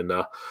with. And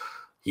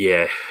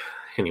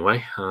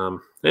anyway,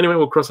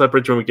 we'll cross that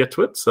bridge when we get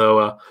to it.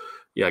 So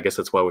I guess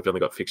that's why we've only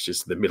got fixtures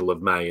to the middle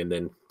of May, and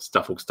then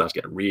stuff will start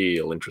getting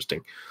real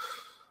interesting.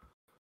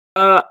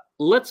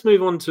 Let's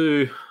move on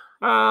to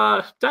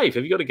Dave.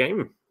 Have you got a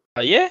game?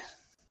 Yeah.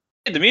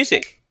 The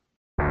music.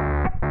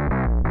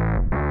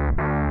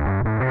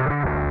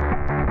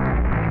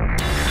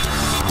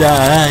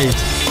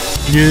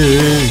 Dave's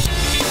new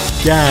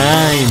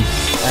game.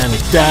 And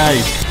it's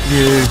Dave's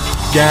new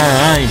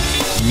game.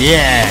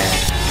 Yeah.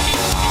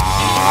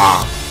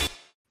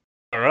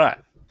 All right.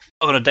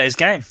 Welcome to Dave's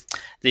Game,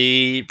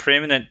 the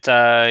preeminent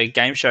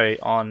game show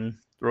on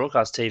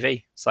broadcast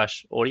TV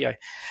 /audio.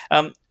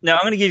 Now,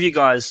 I'm going to give you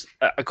guys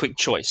a quick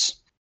choice.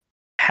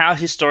 How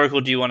historical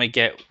do you want to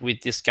get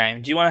with this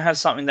game? Do you want to have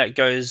something that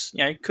goes,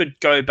 could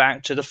go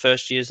back to the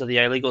first years of the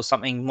A-League, or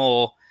something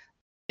more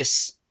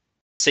this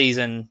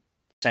season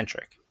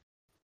centric?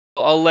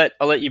 I'll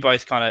let you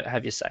both kind of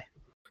have your say.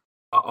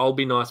 I'll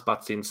be nice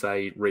butts in,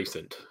 say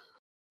recent.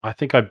 I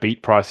think I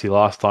beat Pricey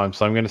last time,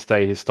 so I'm going to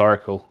stay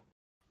historical.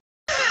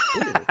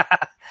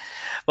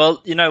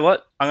 Well, you know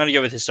what? I'm going to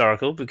go with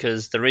historical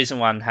because the reason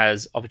one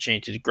has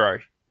opportunity to grow,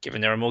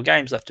 given there are more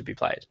games left to be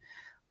played.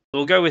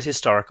 We'll go with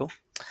historical.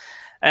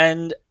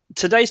 And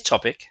today's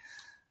topic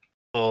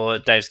for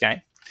Dave's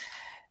Game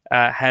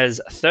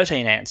has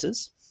 13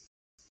 answers.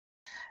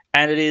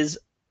 And it is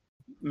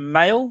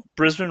male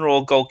Brisbane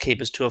Roar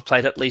goalkeepers to have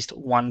played at least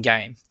one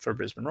game for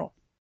Brisbane Roar.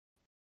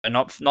 And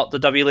not the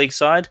W League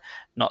side,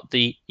 not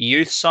the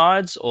youth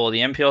sides or the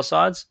MPL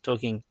sides,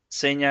 talking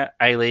senior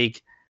A-League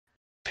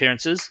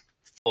appearances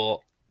for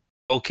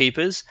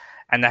goalkeepers,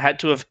 and they had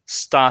to have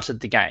started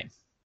the game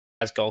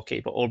as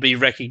goalkeeper or be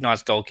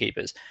recognised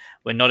goalkeepers.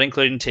 We're not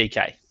including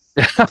TK.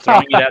 I'm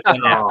throwing it out there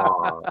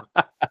now.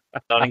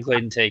 Not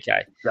including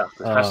TK.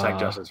 Hashtag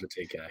justice for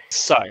TK.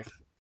 So,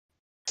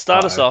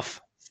 start us off.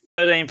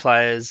 13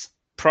 players.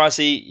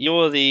 Pricey,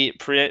 you're the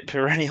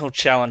perennial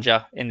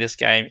challenger in this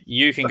game.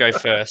 You can go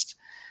first.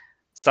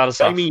 Start us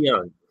off. Jamie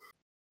Young.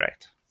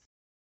 Correct.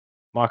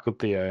 Michael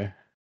Theo.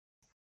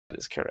 That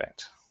is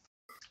correct.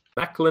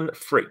 Macklin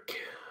Freak.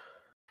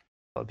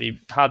 I'd be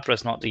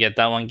hard-pressed not to get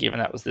that one, given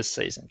that was this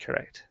season.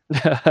 Correct.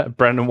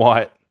 Brandon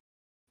White.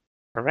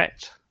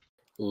 Correct.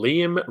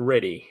 Liam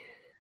Reddy.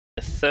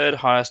 The third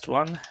highest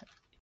one.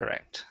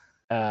 Correct.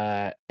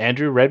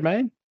 Andrew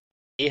Redmayne.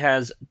 He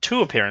has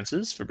 2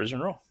 appearances for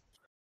Brisbane Roar.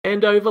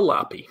 Andover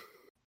Lappy.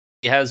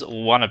 He has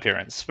 1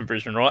 appearance for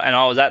Brisbane Roar, and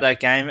I was at that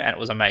game, and it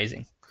was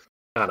amazing.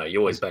 I know, you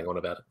always bang on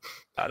about it.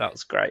 Oh, that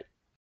was great.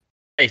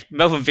 Hey,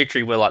 Melbourne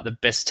Victory were like the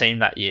best team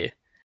that year,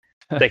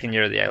 second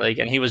year of the A-League,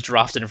 and he was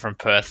drafted in from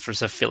Perth for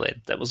a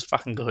fill-in. That was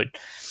fucking good.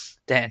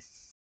 Dan.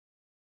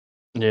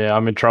 Yeah,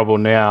 I'm in trouble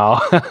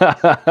now.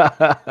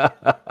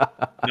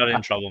 Not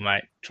in trouble,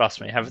 mate. Trust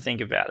me. Have a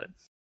think about it.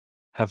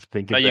 Have to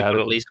think I know you've about got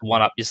it. at least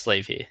one up your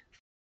sleeve here.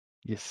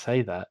 You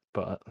say that,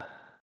 but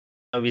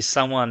There'll be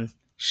someone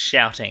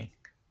shouting,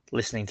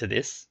 listening to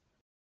this,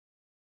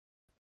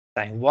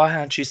 saying, "Why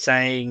aren't you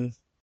saying?"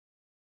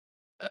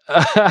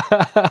 oh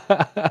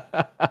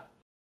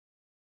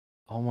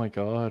my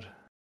god.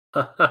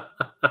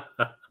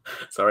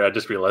 Sorry, I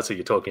just realised who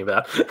you're talking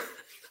about.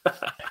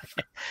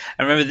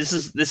 And remember, this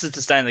is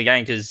to stay in the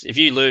game because if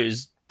you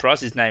lose,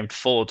 Price is named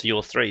 4 to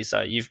your 3,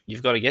 so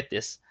you've got to get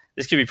this.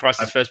 This could be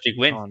Price's first big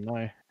win. Oh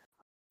no.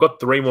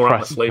 Got 3 more up my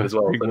Price's sleeve as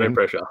well, big so no win.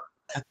 pressure.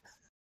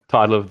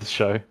 Title of the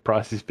show: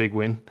 Pricey's big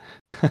win.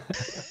 I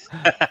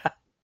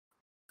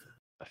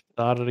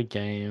started a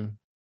game.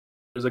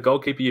 There's a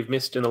goalkeeper you've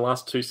missed in the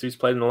last 2 seasons,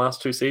 played in the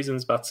last 2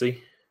 seasons, Butsy.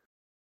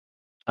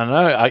 I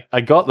know.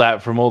 I got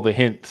that from all the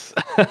hints.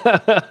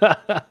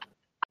 Can't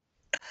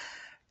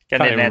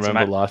even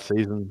remember last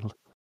season.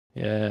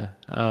 Yeah.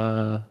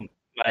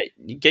 Mate,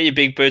 you get your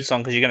big boots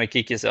on because you're going to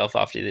kick yourself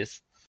after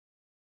this.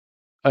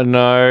 I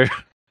know.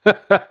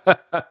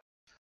 The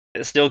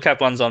steel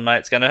cap one's on, mate.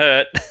 It's going to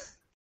hurt.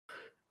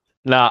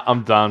 Nah,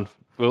 I'm done.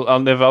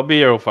 I'll be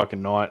here all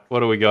fucking night.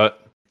 What do we got?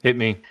 Hit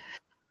me.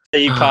 Are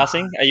you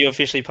passing? Are you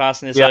officially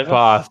passing this Yeah, over?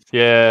 passed.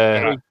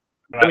 Yeah. Right.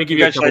 Let me give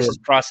Congratulations,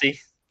 Pricey.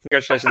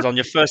 Congratulations on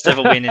your first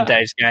ever win in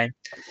Dave's game.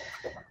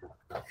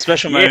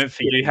 Special moment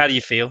for you. How do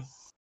you feel?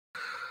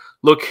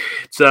 Look,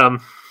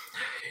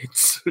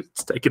 it's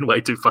taken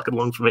way too fucking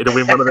long for me to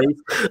win one of these.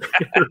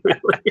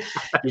 Really.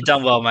 You've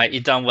done well, mate.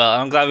 You've done well.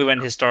 I'm glad we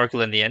went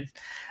historical in the end.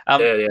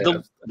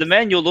 The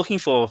man you're looking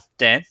for,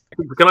 Dan.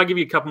 Can I give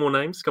you a couple more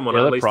names? Come on,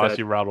 yeah, at least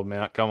Pricey rattled me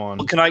out. Come on.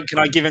 Well, can I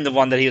give him the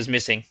one that he was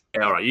missing?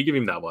 Yeah, all right, you give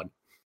him that one.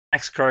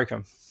 Max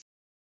Crocombe.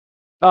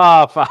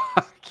 Oh, fuck.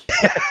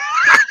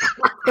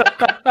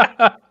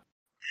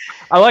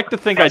 I like to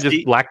think Pricey. I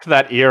just blacked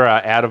that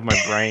era out of my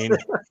brain.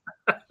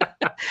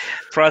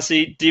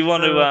 Pricey, do you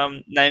want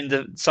to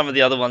name some of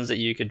the other ones that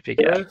you could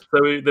pick out?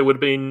 So there would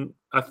have been,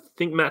 I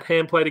think Matt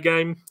Ham played a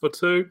game or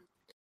 2.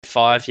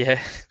 5,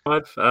 yeah.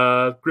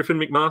 5. Griffin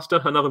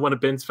McMaster, another one of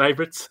Ben's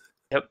favourites.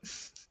 Yep.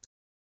 He's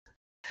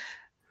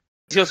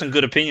got some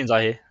good opinions,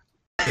 I hear.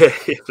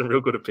 Yeah, some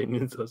real good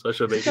opinions on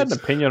social media. He's got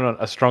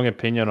a strong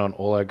opinion on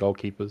all our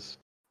goalkeepers.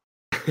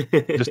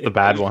 Just the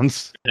bad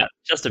ones. Yeah,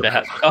 just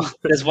about. Oh,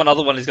 there's one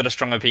other one he's got a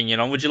strong opinion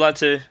on. Would you like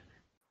to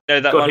know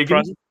that one,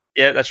 Price?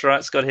 Yeah, that's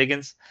right. Scott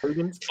Higgins.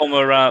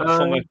 Former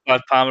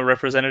Clive Palmer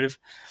representative.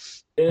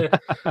 Yeah.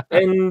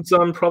 And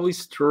I'm probably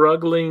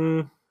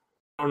struggling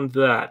on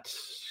that.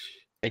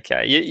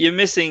 Okay. You're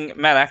missing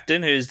Matt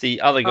Acton, who's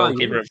the other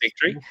goalkeeper of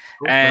Victory,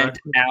 and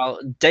our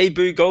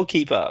debut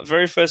goalkeeper,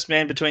 very first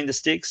man between the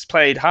sticks,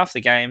 played half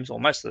the games, or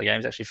most of the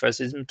games actually, first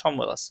season, Tom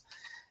Willis.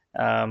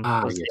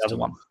 Was the other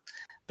one.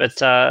 But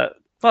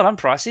well done,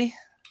 Pricey.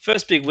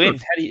 First big win.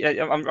 How do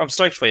you, I'm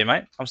stoked for you,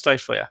 mate. I'm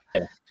stoked for you.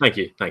 Yeah, thank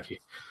you.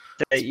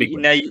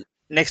 Now,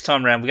 next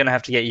time round, we're going to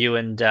have to get you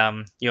and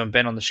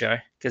Ben on the show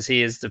because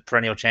he is the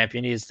perennial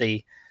champion. He is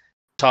the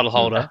title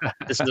holder.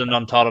 This is a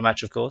non-title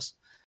match, of course.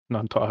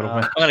 Non-title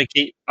match. I'm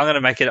going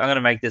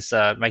to make this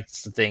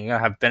the thing. I'm going to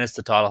have Ben as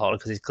the title holder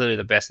because he's clearly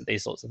the best at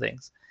these sorts of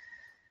things.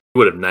 You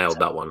would have nailed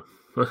that one.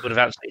 Would have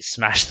absolutely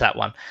smashed that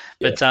one.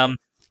 But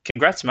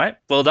congrats, mate.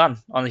 Well done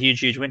on the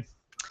huge win.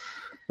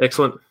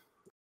 Excellent.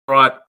 All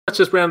right, let's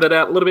just round that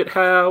out a little bit.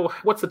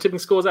 What's the tipping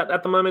scores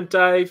at the moment,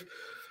 Dave?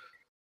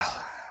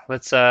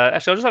 Let's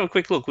actually, I'll just have a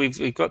quick look.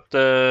 We've got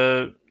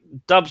the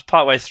Dubs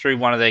partway through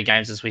one of their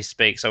games as we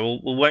speak, so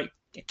we won't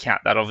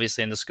count that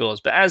obviously in the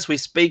scores. But as we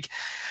speak,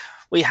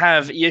 we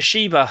have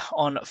Yoshiba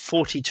on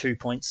 42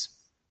 points,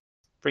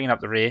 bringing up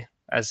the rear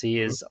as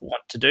he is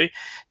wont to do.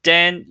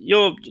 Dan,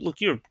 you're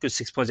a good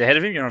 6 points ahead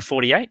of him. You're on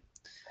 48,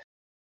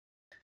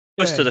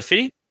 close to the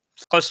 50.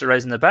 Close to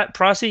raising the bat.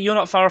 Pricey, you're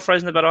not far off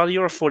raising the bat either.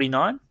 You're a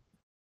 49.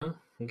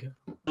 Okay.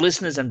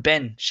 Listeners and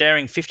Ben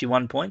sharing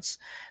 51 points.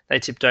 They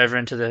tipped over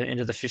into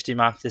the 50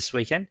 mark this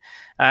weekend.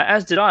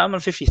 As did I. I'm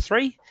on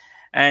 53.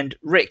 And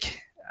Rick,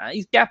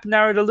 his gap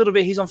narrowed a little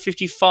bit. He's on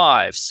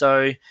 55.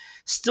 So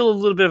still a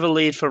little bit of a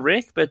lead for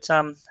Rick, but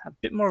a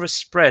bit more of a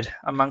spread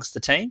amongst the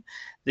team.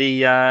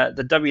 The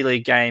W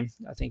League game,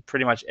 I think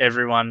pretty much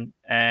everyone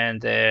and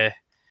their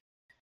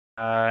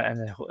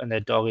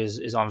dog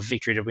is on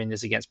Victory to win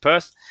this against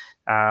Perth.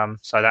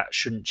 So that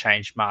shouldn't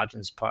change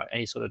margins by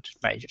any sort of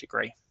major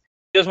degree.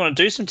 You guys want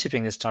to do some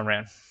tipping this time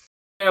around?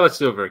 Yeah, let's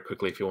do it very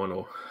quickly if you want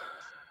to.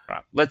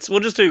 Right, we'll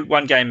just do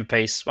one game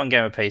apiece.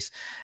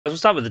 We'll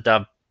start with the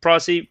dub.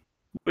 Pricey,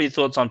 what are your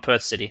thoughts on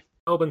Perth City?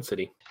 Melbourne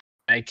City.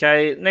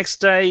 Okay, next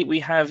day we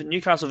have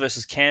Newcastle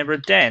versus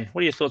Canberra. Dan, what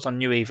are your thoughts on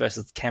Newey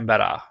versus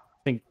Canberra?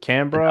 I think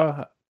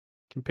Canberra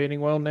competing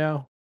well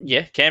now.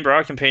 Yeah, Canberra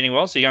are competing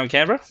well, so you're going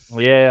Canberra?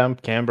 Yeah, I'm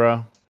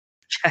Canberra.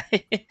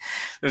 Okay.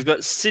 We've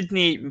got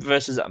Sydney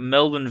versus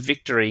Melbourne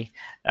Victory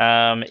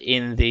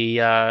in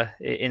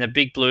a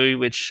Big Blue,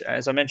 which,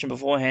 as I mentioned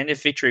beforehand,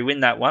 if Victory win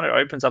that one, it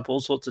opens up all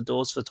sorts of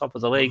doors for the top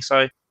of the league. So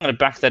I'm going to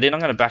back that in. I'm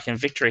going to back in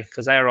Victory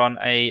because they are on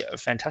a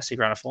fantastic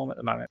run of form at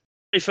the moment.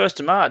 31st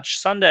of March,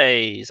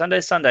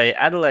 Sunday,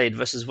 Adelaide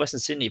versus Western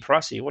Sydney.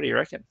 Pricey, what do you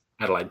reckon?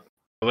 Adelaide.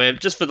 We're,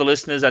 just for the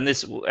listeners, and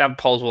our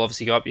polls will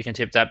obviously go up. You can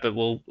tip that, but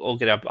we'll all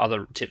get our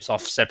other tips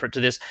off separate to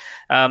this.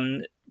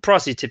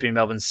 Pricey tipping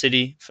Melbourne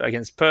City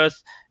against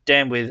Perth.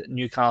 Dan with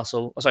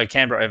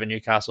Canberra over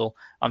Newcastle.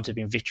 I'm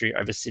tipping Victory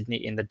over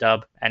Sydney in the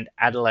dub, and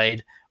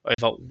Adelaide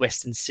over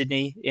Western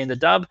Sydney in the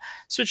dub.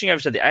 Switching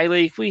over to the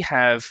A-League, we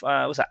have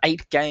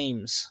 8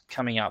 games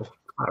coming up.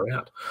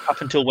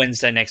 Up until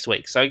Wednesday next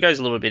week. So it goes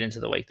a little bit into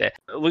the week there.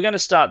 We're going to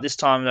start this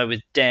time, though,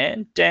 with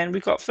Dan. Dan,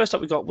 we've got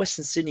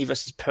Western Sydney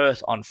versus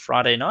Perth on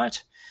Friday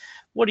night.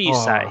 What do you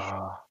say?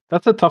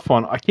 That's a tough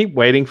one. I keep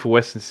waiting for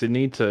Western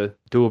Sydney to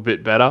do a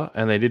bit better,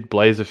 and they did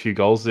blaze a few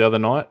goals the other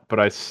night,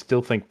 but I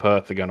still think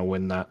Perth are going to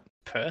win that.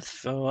 Perth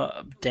for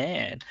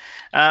Dan.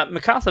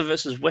 MacArthur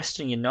versus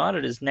Western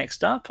United is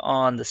next up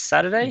on the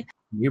Saturday.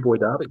 New Boy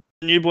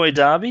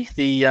Derby.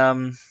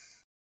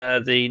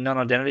 The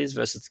non-identities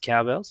versus the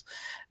Cowbells.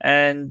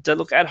 And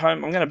look, at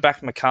home, I'm going to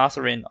back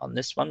MacArthur in on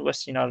this one.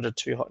 Western United are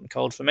too hot and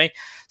cold for me.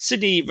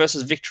 Sydney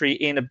versus Victory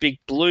in a Big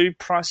Blue.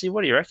 Pricey,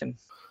 what do you reckon?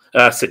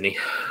 Sydney.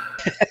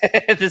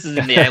 This is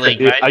in the A-League,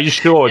 mate. Are you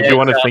sure? Do you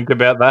want to think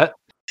about that?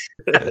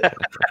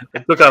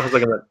 It took off a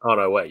second. Oh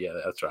no, wait, yeah,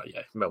 that's right.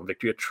 Yeah, Melbourne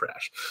Victory are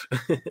trash.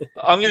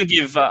 I'm going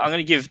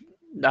to give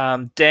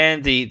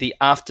Dan the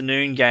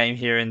afternoon game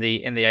here in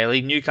the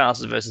A-League.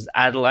 Newcastle versus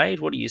Adelaide.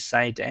 What do you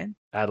say, Dan?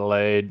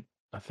 Adelaide.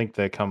 I think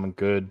they're coming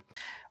good.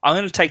 I'm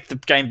going to take the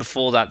game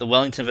before that, the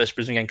Wellington versus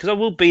Brisbane game, because I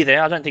will be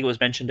there. I don't think it was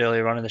mentioned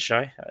earlier on in the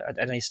show at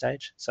any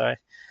stage, so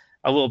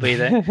I will be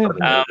there.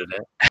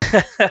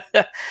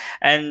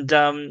 And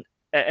I'm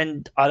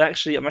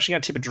actually going to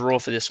tip a draw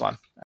for this one.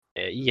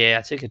 Yeah,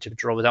 I think I tip a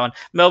draw with that one.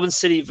 Melbourne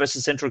City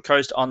versus Central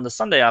Coast on the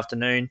Sunday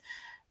afternoon.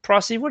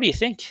 Pricey, what do you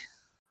think?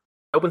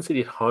 Melbourne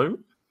City at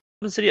home?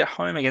 Melbourne City at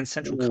home against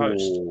Central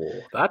Coast.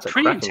 That's a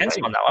pretty intense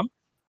game. On that one.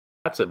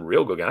 That's a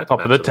real good game.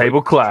 Top of the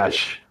table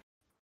clash.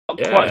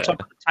 Quite top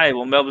of the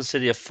table. Melbourne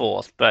City are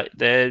 4th, but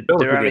they're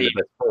only in the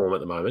best form at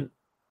the moment.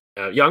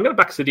 I'm going to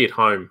back City at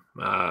home.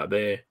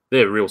 They're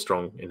real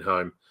strong in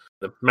home.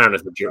 The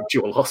Mariners are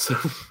dual loss.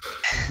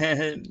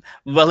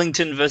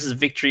 Wellington versus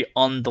Victory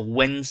on the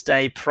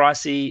Wednesday.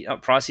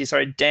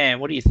 Dan,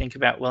 what do you think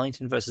about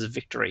Wellington versus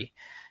Victory?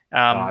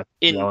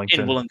 In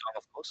Wollongong,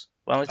 of course.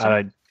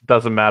 Wellington. It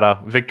doesn't matter.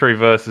 Victory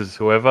versus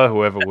whoever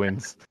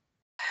wins.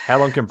 How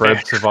long can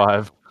Brad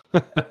survive?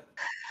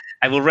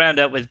 And we'll round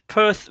out with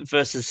Perth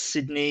versus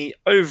Sydney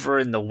over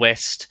in the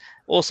West,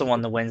 also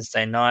on the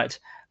Wednesday night.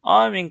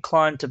 I'm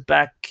inclined to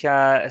back,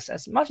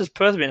 as much as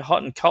Perth have been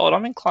hot and cold,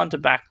 I'm inclined to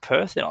back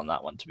Perth in on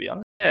that one, to be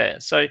honest. Yeah,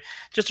 so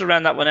just to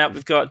round that one out,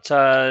 we've got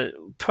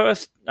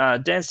Perth,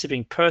 Dan's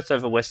tipping Perth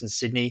over Western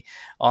Sydney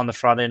on the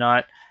Friday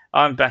night.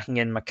 I'm backing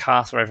in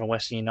MacArthur over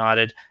Western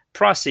United.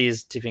 Pricey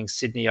is tipping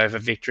Sydney over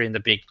Victory in the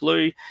Big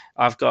Blue.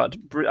 I've got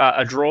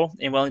a draw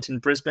in Wellington,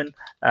 Brisbane.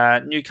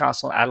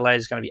 Newcastle, Adelaide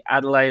is going to be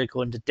Adelaide,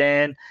 according to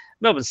Dan.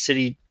 Melbourne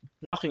City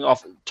knocking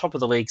off top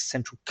of the league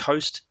Central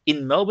Coast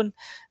in Melbourne,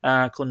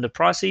 according to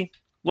Pricey.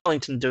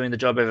 Wellington doing the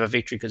job over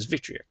Victory because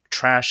Victory are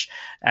trash.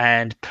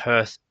 And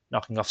Perth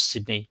knocking off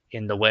Sydney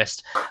in the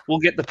West. We'll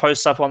get the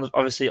posts up on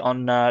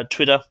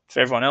Twitter for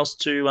everyone else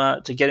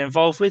to get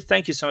involved with.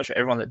 Thank you so much for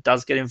everyone that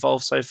does get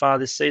involved so far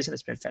this season.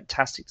 It's been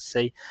fantastic to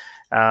see.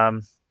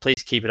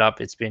 Please keep it up.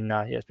 It's been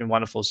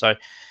wonderful. So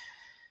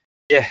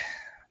yeah,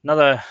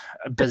 another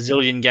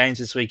bazillion games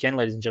this weekend,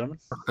 ladies and gentlemen.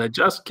 They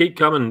just keep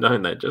coming,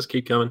 don't they? Just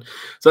keep coming.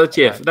 So that's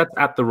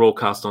at the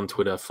Rawcast on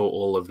Twitter for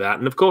all of that.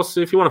 And of course,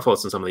 if you want to follow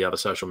us on some of the other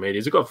social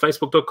medias, we've got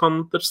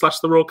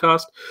facebook.com/the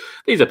Rawcast.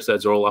 These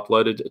episodes are all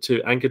uploaded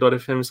to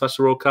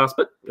anchor.fm/the Rawcast,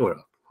 but we're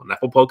on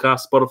Apple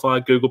Podcasts,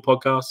 Spotify, Google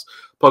Podcasts,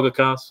 Pocket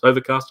Casts,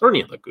 Overcast, or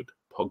any other good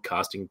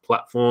podcasting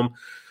platform.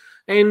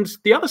 And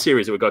the other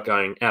series that we've got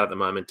going out at the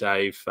moment,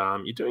 Dave,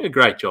 you're doing a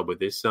great job with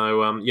this. So,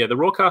 the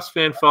Rawcast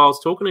Fan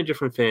Files, talking to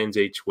different fans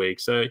each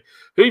week. So,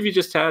 who have you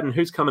just had and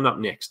who's coming up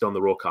next on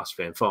the Rawcast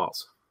Fan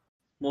Files?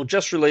 Well,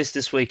 just released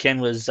this weekend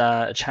was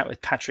a chat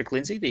with Patrick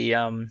Lindsay, the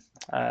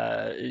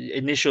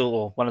initial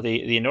or one of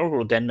the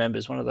inaugural Den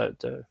members, one of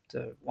the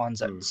ones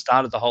that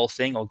started the whole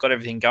thing or got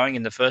everything going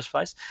in the first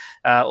place.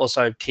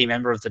 Also, key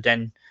member of the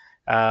Den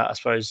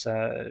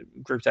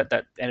group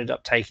that ended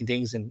up taking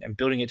things and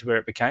building it to where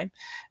it became.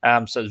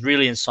 So it's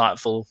really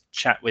insightful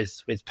chat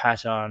with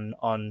Pat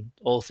on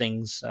all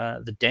things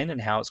the Den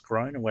and how it's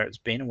grown and where it's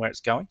been and where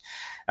it's going.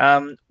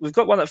 We've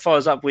got one that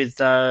follows up with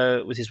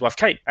his wife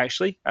Kate.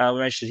 Actually, we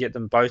managed to get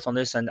them both on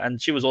this,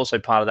 and she was also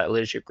part of that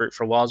leadership group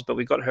for a while. But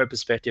we got her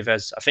perspective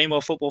as a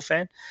female football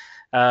fan,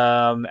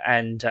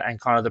 and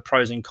kind of the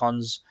pros and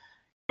cons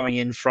coming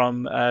in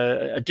from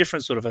a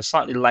different sort of a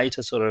slightly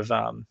later sort of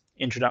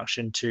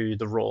introduction to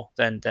the Raw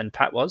than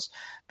Pat was,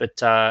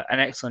 but an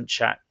excellent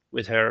chat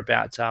with her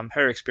about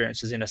her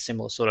experiences in a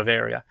similar sort of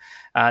area.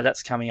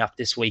 That's coming up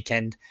this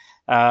weekend.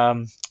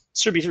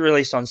 Should be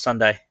released on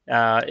Sunday,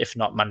 if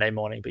not Monday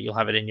morning, but you'll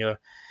have it in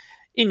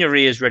your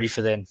ears ready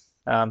for then.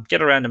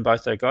 Get around them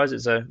both though,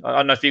 guys. I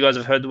don't know if you guys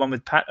have heard the one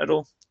with Pat at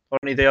all, or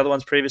any of the other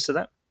ones previous to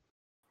that.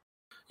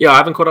 Yeah, I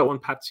haven't caught up on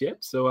Pat's yet,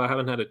 so I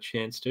haven't had a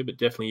chance to. But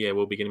definitely, yeah,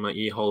 we'll be getting my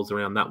ear holes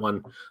around that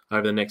one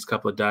over the next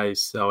couple of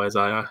days. So as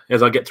I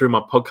get through my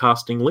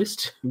podcasting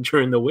list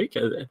during the week,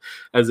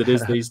 as it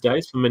is these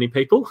days for many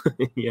people,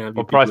 yeah.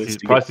 Well,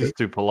 Pricey's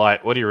too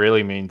polite. What he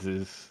really means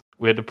is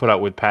we had to put up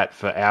with Pat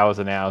for hours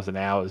and hours and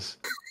hours,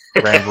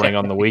 rambling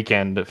on the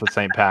weekend for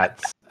St.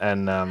 Pat's,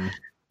 and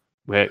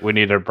we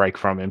needed a break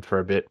from him for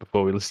a bit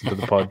before we listened to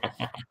the pod.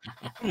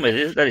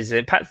 That is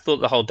it. Pat thought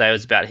the whole day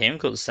was about him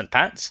because it's St.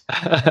 Pat's.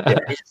 Yeah.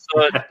 He just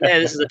thought,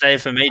 this is a day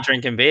for me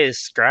drinking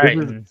beers. Great.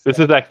 This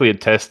is actually a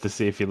test to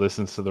see if he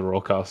listens to the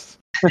Rawcast.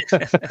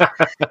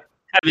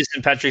 Happy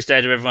St. Patrick's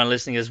Day to everyone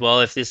listening as well.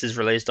 If this is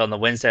released on the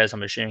Wednesday, as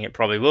I'm assuming it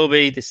probably will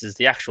be, this is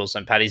the actual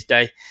St. Paddy's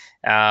Day,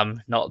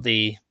 not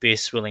the beer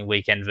swilling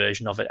weekend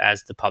version of it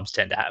as the pubs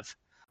tend to have.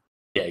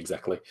 Yeah,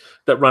 exactly.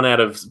 That run out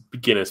of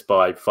Guinness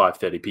by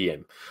 5:30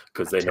 p.m.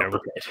 because they're not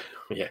prepared.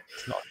 Yeah.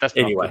 That's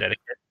anyway. Not good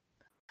etiquette.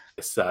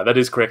 Yes, that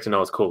is correct, and I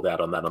was called out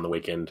on that on the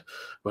weekend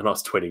when I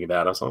was tweeting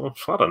about it. I was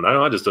like, I don't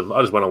know. I just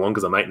went along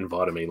because a mate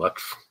invited me. Like,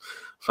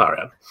 far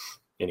out.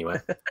 Anyway,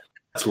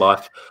 that's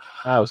life.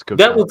 That was good.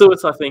 That will do it,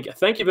 I think.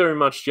 Thank you very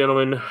much,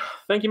 gentlemen.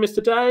 Thank you,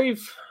 Mr.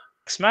 Dave.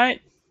 Thanks,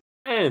 mate.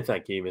 And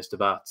thank you, Mr.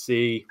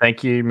 Bartsy.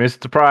 Thank you,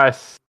 Mr.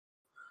 Price.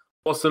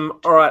 Awesome.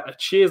 All right.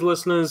 Cheers,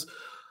 listeners.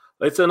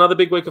 It's another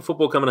big week of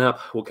football coming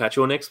up. We'll catch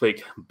you all next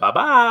week.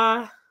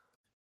 Bye-bye.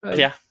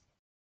 Yeah.